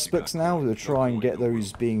lot of quest books now. We'll try and get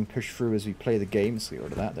those being pushed through as we play the game. So get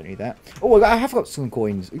rid of that. Don't need that. Oh, I have got some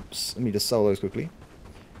coins. Oops. Let me just sell those quickly.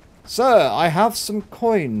 Sir, I have some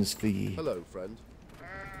coins for you. Hello, friend.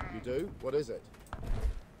 You do? What is it?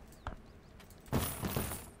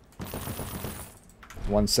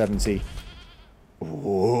 170.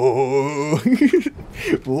 Oh.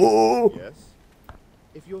 Oh. Yes?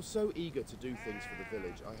 If you're so eager to do things for the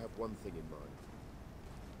village, I have one thing in mind.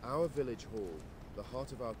 Our village hall, the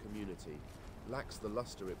heart of our community, lacks the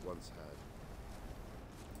luster it once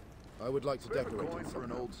had. I would like to decorate it for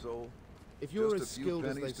an old soul. If you're Just as a few skilled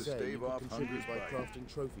as they pennies to say, stave you can off contribute by hungry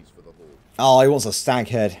crafting trophies for the hall. Oh, he wants a stag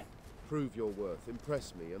head. Prove your worth,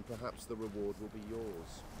 impress me, and perhaps the reward will be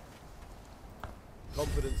yours.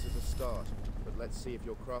 Confidence is a start, but let's see if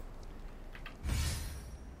your craft...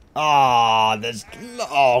 Ah, there's...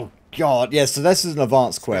 Oh, God. Yeah, so this is an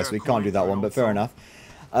advanced quest. We can't do that one, but fair enough.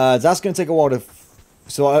 That's going to take a while to...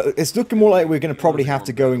 So it's looking more like we're going to probably have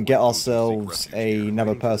to go and get ourselves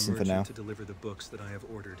another person for now. To deliver the books that I have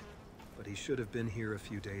ordered, but he should have been here a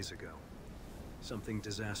few days ago. Something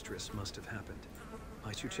disastrous must have happened.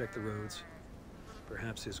 Might you check the roads?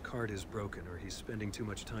 Perhaps his cart is broken, or he's spending too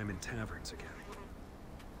much time in taverns again.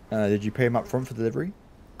 Did you pay him up front for delivery?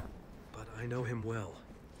 But I know him well.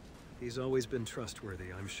 He's always been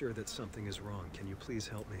trustworthy. I'm sure that something is wrong. Can you please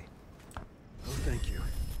help me? Oh, thank you.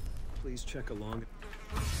 Please check along.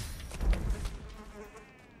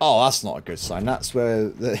 Oh, that's not a good sign. That's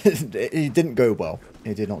where... it didn't go well.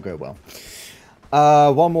 It did not go well.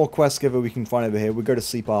 One more quest giver we can find over here. We'll go to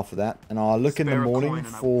sleep after that. And I'll look in the morning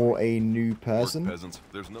for a new person. Peasants,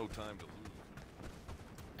 there's no time to lose.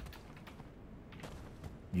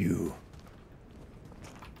 You.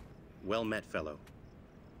 Well met, fellow.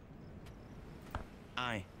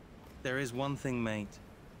 Aye. There is one thing, mate.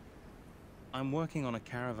 I'm working on a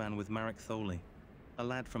caravan with Marek Tholi, a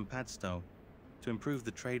lad from Padstow, to improve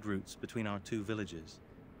the trade routes between our two villages.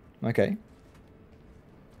 Okay.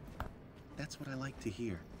 That's what I like to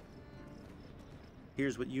hear.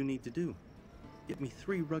 Here's what you need to do. Get me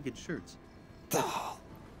 3 rugged shirts.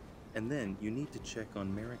 And then you need to check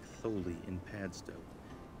on Marek Tholi in Padstow.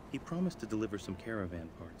 He promised to deliver some caravan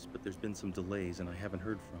parts, but there's been some delays and I haven't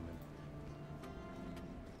heard from him.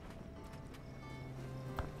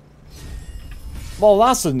 Well,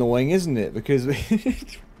 that's annoying, isn't it? Because we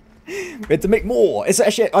had to make more. It's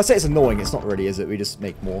actually, I say it's annoying. It's not really, is it? We just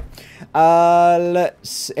make more.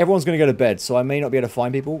 Everyone's going to go to bed, so I may not be able to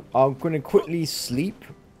find people. I'm going to quickly sleep,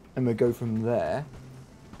 and we'll go from there.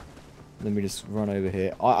 Let me just run over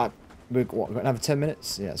here. We're going to have 10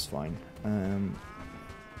 minutes? Yeah, that's fine.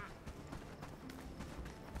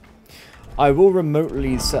 I will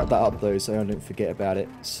remotely set that up, though, so I don't forget about it.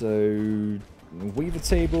 So, weave a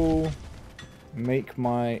table... Make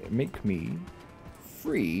me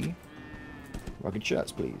 3 rugged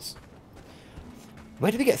shirts, please. Where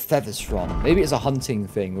do we get feathers from? Maybe it's a hunting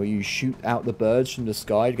thing where you shoot out the birds from the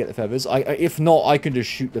sky to get the feathers. If not, I can just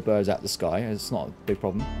shoot the birds out the sky. It's not a big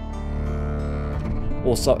problem.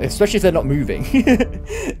 Also, especially if they're not moving.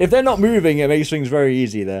 If they're not moving, it makes things very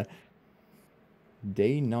easy there.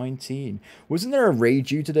 Day 19. Wasn't there a raid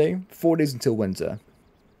due today? 4 days until winter.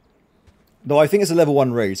 Though I think it's a level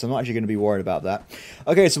 1 raid, so I'm not actually going to be worried about that.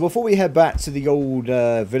 Okay, so before we head back to the old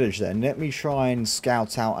village then, let me try and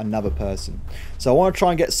scout out another person. So I want to try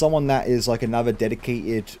and get someone that is like another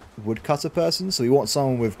dedicated woodcutter person. So we want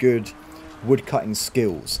someone with good woodcutting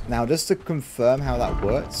skills. Now, just to confirm how that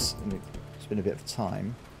works, it's been a bit of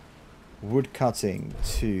time. Woodcutting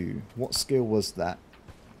 2. What skill was that?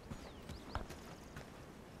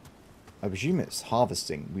 I presume it's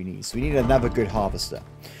harvesting we need. So we need another good harvester.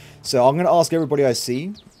 So I'm going to ask everybody I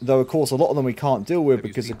see, though of course a lot of them we can't deal with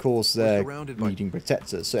because of course they're needing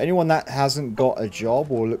protectors. So anyone that hasn't got a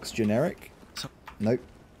job or looks generic, nope.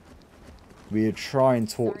 We try and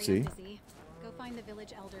talk to. Go find the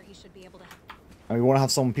village elder. He should be able to. And we want to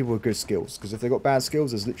have some people with good skills, because if they've got bad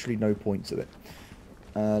skills, there's literally no point to it.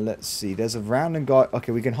 Let's see. There's a random guy.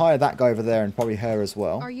 Okay, we can hire that guy over there and probably her as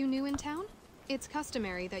well. Are you new in town? It's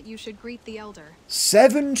customary that you should greet the elder.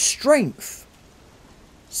 7 strength.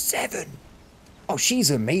 7. Oh,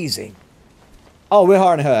 she's amazing. Oh, we're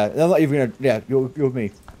hiring her. I'm not even gonna. Yeah, you're with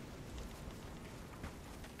me.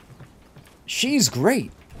 She's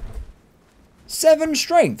great. 7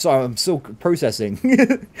 strength. Sorry, I'm still processing.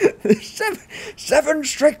 7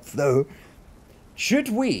 strength though. Should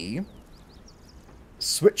we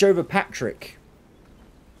switch over Patrick?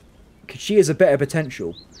 Because she has a better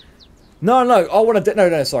potential. No, I want to...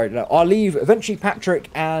 No, sorry. No. I'll leave. Eventually, Patrick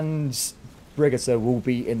and Brigitte will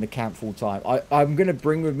be in the camp full time. I'm going to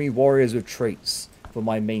bring with me warriors with traits for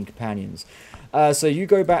my main companions. So you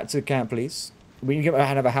go back to camp, please. We need to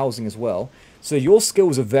have a housing as well. So your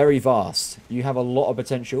skills are very vast. You have a lot of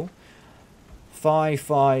potential. 5,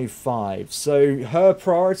 5, 5. So her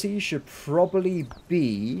priority should probably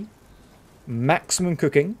be maximum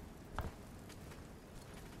cooking,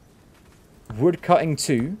 wood cutting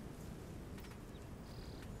 2,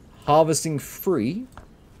 harvesting 3,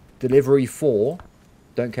 delivery 4.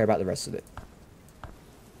 Don't care about the rest of it.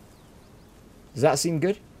 Does that seem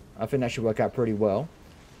good? I think that should work out pretty well.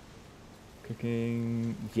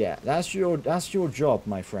 Cooking. Yeah, that's your job,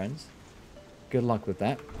 my friends. Good luck with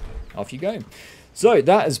that. Off you go. So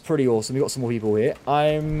that is pretty awesome. We got some more people here.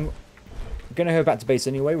 I'm gonna head back to base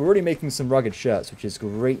anyway. We're already making some rugged shirts, which is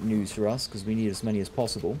great news for us because we need as many as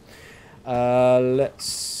possible. Let's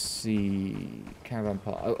see. Caravan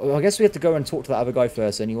part. I guess we have to go and talk to that other guy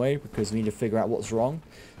first anyway because we need to figure out what's wrong.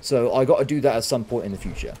 So I got to do that at some point in the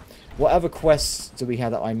future. What other quests do we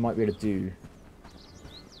have that I might be able to do?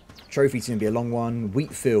 Trophy's going to be a long one.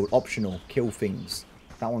 Wheat field, optional. Kill things.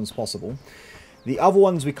 That one's possible. The other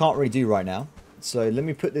ones we can't really do right now. So let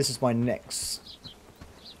me put this as my next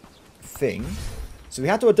thing. So we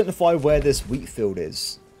have to identify where this wheat field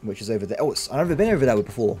is, which is over there. Oh, I've never been over there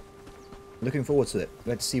before. Looking forward to it.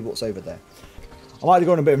 Let's see what's over there. I might have to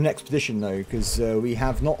go on a bit of an expedition though, because we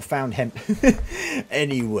have not found hemp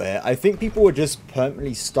anywhere. I think people were just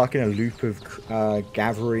permanently stuck in a loop of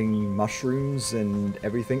gathering mushrooms and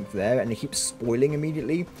everything there, and they keep spoiling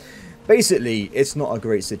immediately. Basically, it's not a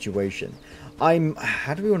great situation.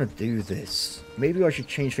 How do we want to do this? Maybe I should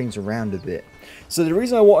change things around a bit. So the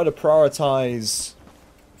reason I wanted to prioritize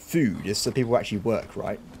food is so people actually work,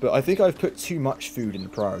 right? But I think I've put too much food in the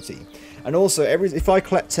priority. And also, if I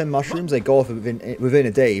collect 10 mushrooms, they go off within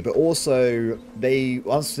a day. But also,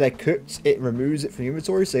 once they're cooked, it removes it from the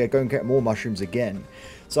inventory, so they go and get more mushrooms again.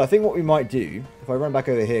 So I think what we might do, if I run back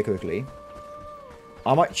over here quickly,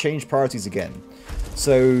 I might change priorities again.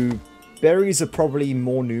 So berries are probably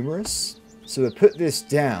more numerous. So we'll put this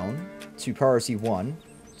down to priority 1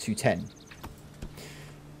 to 10.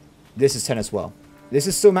 This is 10 as well. This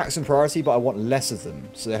is still maximum priority, but I want less of them.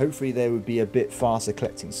 So hopefully they would be a bit faster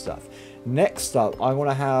collecting stuff. Next up, I want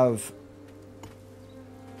to have...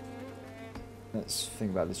 Let's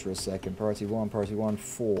think about this for a second. Priority 1,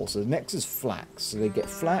 4. So the next is flax. So they get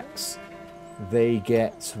flax, they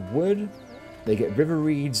get wood, they get river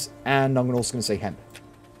reeds, and I'm also going to say hemp.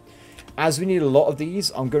 As we need a lot of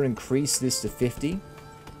these, I'm going to increase this to 50.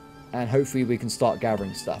 And hopefully we can start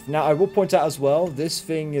gathering stuff. Now, I will point out as well, this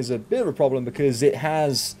thing is a bit of a problem because it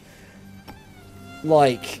has,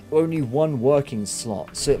 like, only 1 working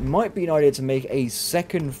slot. So it might be an idea to make a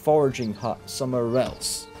second foraging hut somewhere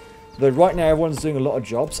else. Though right now everyone's doing a lot of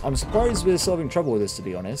jobs. I'm surprised we're solving trouble with this, to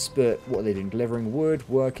be honest. But what are they doing? Delivering wood,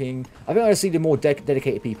 working. I think I just need more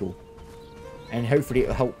dedicated people. And hopefully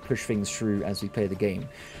it'll help push things through as we play the game.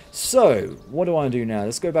 So, what do I want to do now?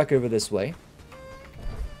 Let's go back over this way.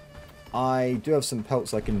 I do have some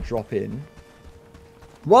pelts I can drop in.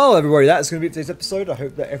 Well, everybody, that's going to be it for today's episode. I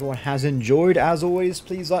hope that everyone has enjoyed. As always,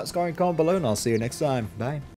 please like, subscribe, and comment below, and I'll see you next time. Bye.